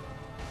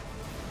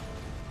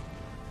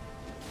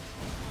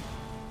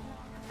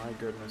 My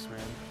goodness, man.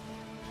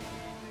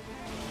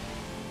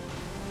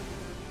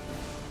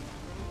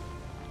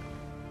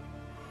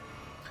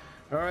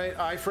 Alright,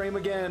 iframe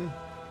again.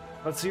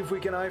 Let's see if we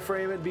can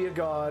iframe it, be a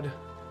god.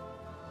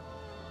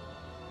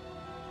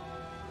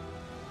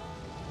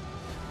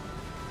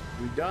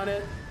 We've done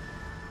it.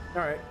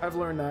 Alright, I've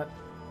learned that.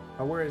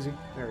 Oh, where is he?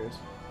 There he is.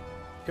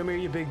 Come here,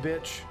 you big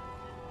bitch.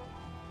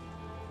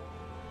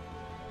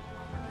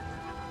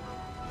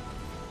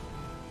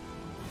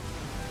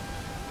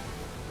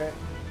 Okay.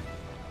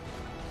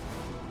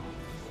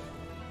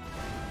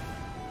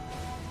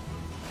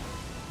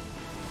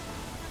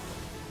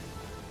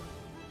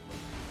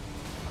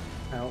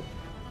 Out.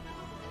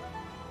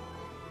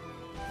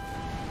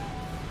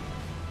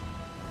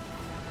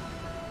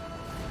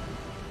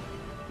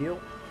 Heal.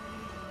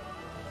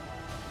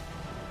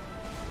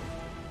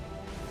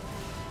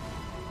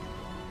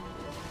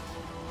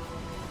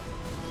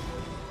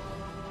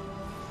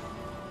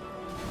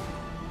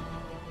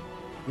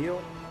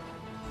 Heal.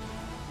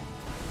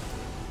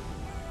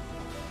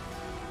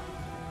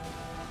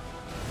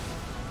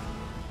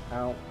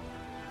 Ow.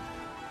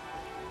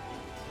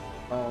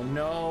 Oh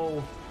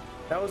no.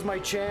 That was my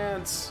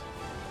chance.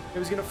 It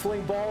was gonna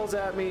fling balls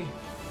at me.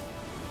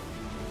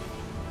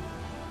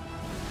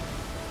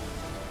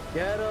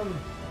 Get him!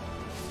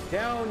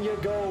 Down you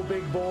go,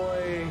 big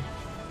boy!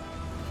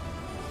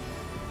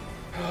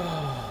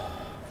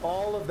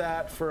 All of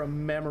that for a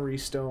memory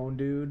stone,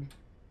 dude.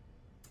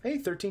 Hey,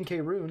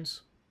 13k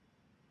runes.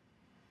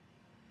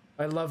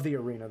 I love the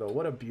arena, though.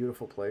 What a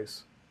beautiful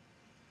place.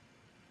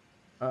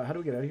 How do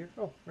we get out of here?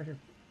 Oh, right here.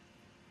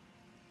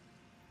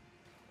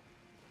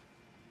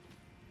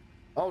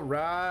 All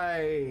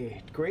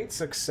right. Great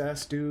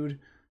success, dude.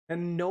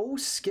 And no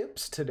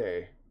skips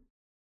today.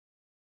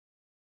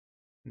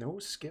 No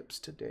skips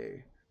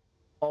today.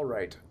 All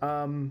right.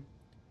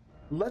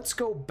 Let's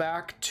go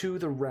back to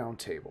the round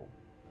table.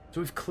 So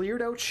we've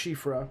cleared out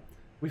Shifra.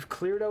 We've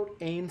cleared out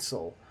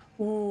Ainsel.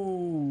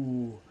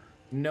 Ooh.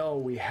 No,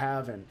 we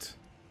haven't.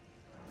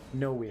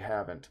 No, we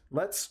haven't.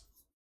 Let's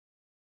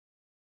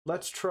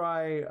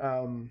try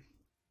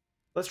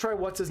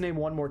what's his name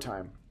one more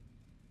time.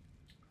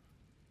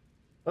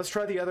 Let's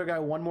try the other guy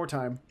one more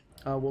time.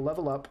 We'll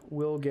level up.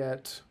 We'll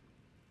get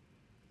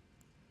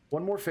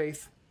one more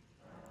faith.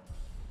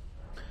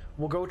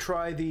 We'll go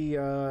try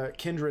the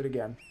Kindred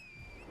again.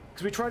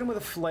 Because we tried him with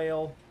a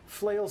flail.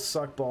 Flails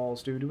suck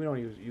balls, dude. We don't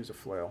use a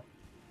flail.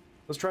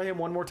 Let's try him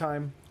one more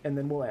time, and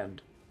then we'll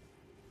end.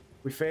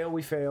 We fail,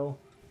 we fail.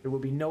 There will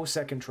be no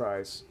second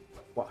tries.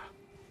 Wow.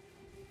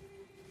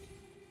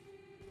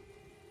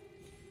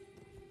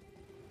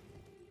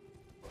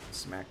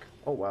 Smack.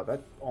 Oh, wow,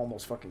 that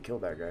almost fucking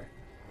killed that guy.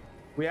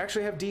 We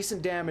actually have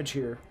decent damage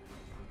here.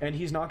 And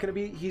he's not going to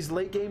be... He's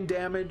late game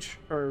damage,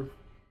 or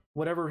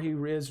whatever he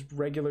is,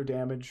 regular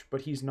damage,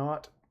 but he's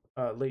not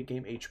late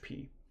game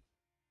HP.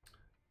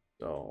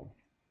 So...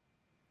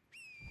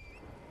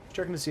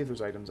 checking to see if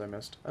there's items I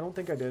missed. I don't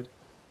think I did.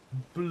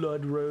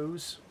 Blood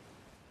Rose.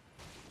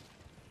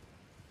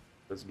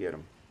 Let's get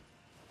him.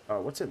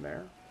 What's in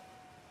there?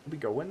 Did we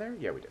go in there?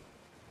 Yeah, we did.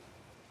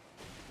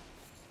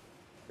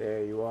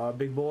 There you are,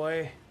 big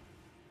boy.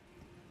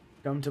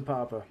 Come to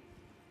Papa.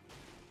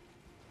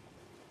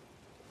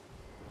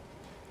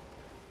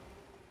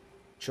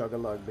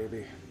 Chug-a-lug,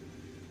 baby.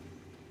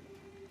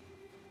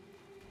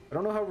 I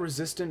don't know how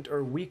resistant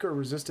or weak or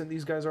resistant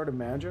these guys are to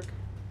magic,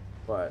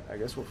 but I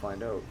guess we'll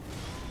find out.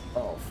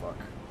 Oh, fuck.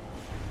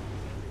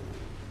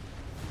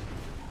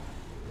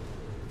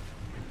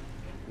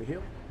 We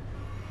heal?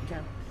 You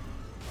can.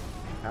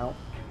 Ow.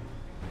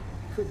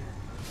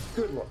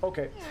 Good lord.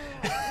 Okay.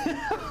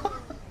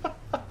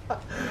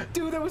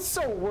 Dude, that was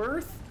so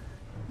worth.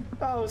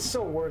 Oh, it was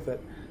so worth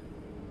it.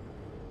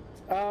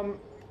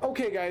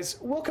 Okay, guys,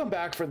 we'll come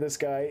back for this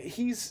guy.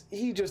 He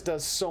just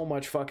does so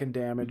much fucking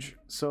damage.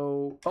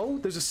 So, oh,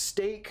 there's a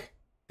stake.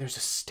 There's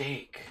a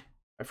stake.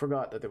 I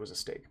forgot that there was a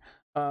stake.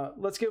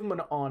 Let's give him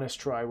an honest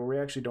try where we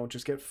actually don't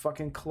just get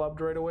fucking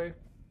clubbed right away.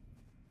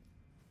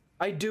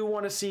 I do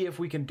want to see if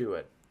we can do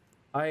it.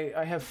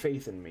 I have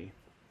faith in me.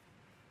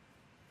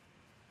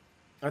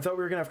 I thought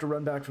we were gonna have to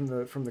run back from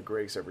the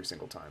grace every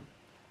single time,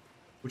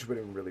 which would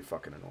have been really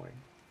fucking annoying.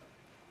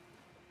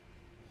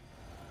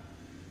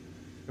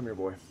 Come here,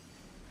 boy.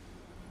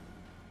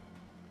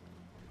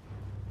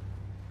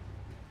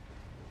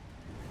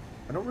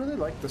 I don't really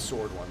like the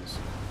sword ones.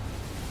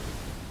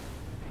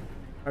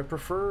 I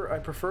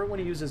prefer it when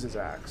he uses his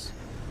axe.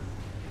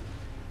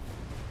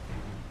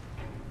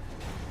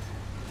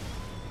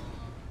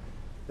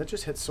 That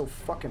just hits so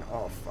fucking...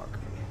 oh, fuck.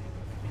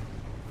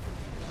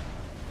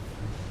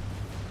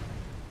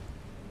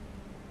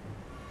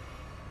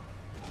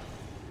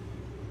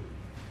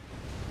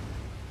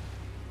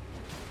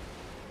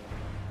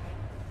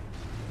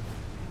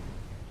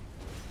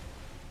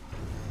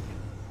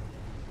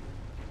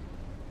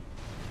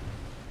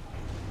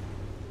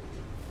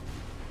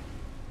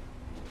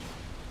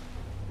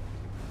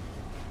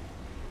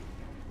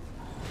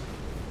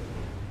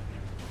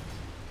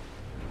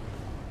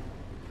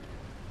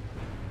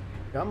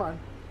 Come on.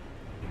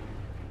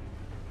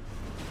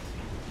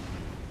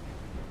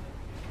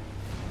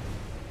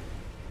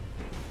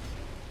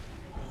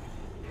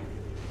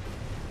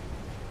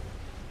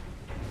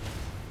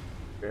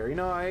 Very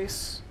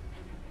nice.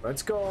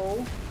 Let's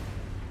go.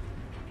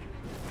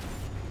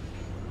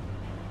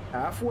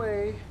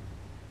 Halfway.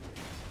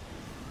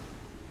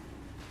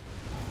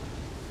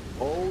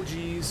 Oh,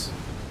 geez.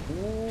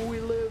 Ooh,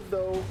 we live,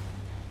 though.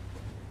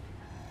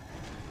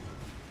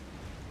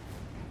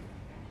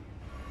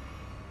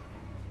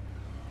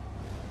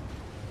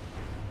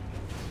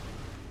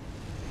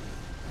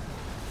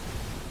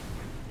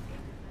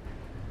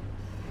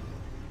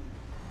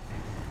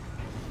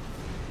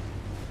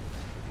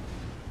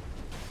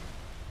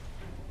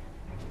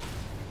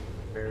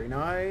 Very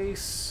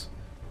nice.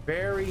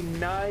 Very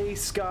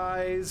nice,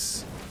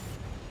 guys.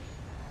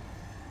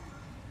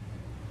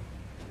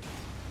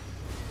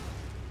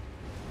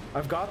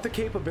 I've got the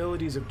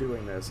capabilities of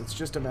doing this. It's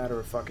just a matter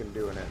of fucking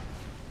doing it.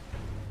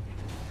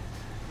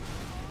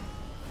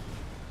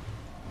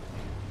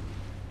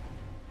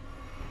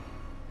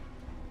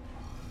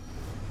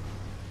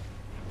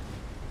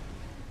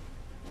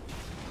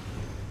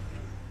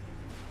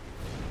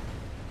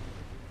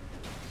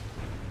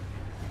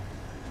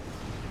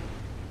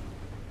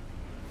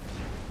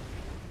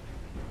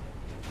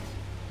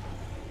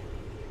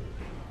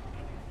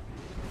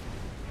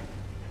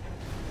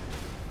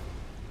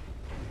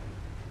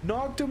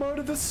 Knocked him out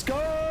of the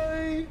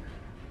sky!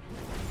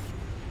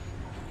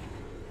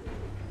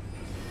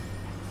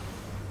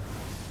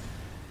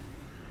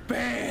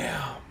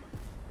 Bam!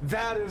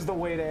 That is the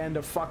way to end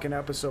a fucking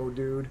episode,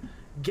 dude.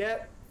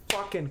 Get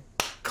fucking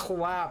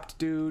clapped,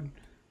 dude.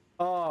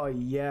 Oh,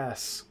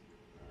 yes.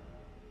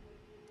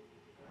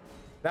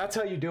 That's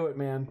how you do it,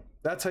 man.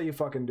 That's how you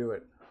fucking do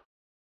it.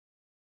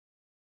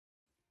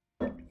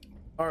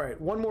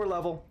 Alright, one more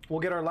level. We'll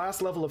get our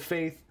last level of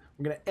faith.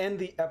 We're gonna end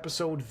the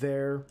episode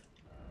there.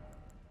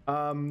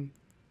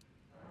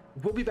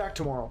 We'll be back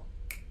tomorrow.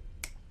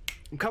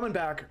 I'm coming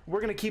back.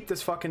 We're gonna keep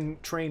this fucking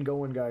train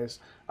going, guys.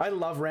 I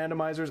love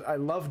randomizers. I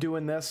love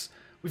doing this.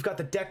 We've got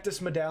the Dectus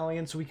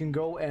medallion, so we can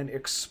go and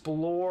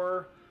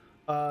explore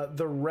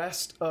the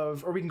rest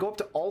of, or we can go up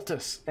to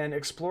Altus and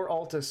explore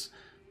Altus.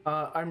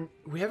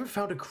 We haven't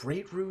found a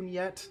great rune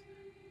yet.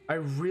 I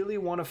really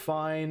want to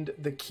find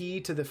the key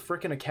to the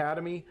frickin'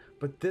 academy,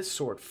 but this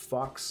sword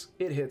fucks.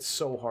 It hits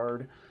so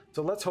hard.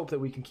 So let's hope that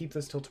we can keep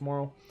this till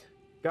tomorrow.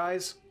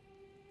 Guys,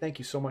 thank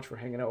you so much for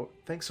hanging out.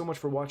 Thanks so much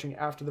for watching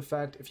after the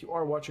fact. If you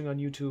are watching on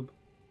YouTube,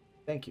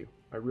 thank you.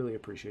 I really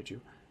appreciate you.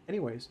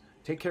 Anyways,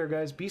 take care,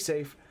 guys. Be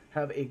safe.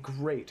 Have a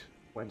great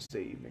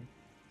Wednesday evening.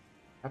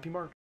 Happy March.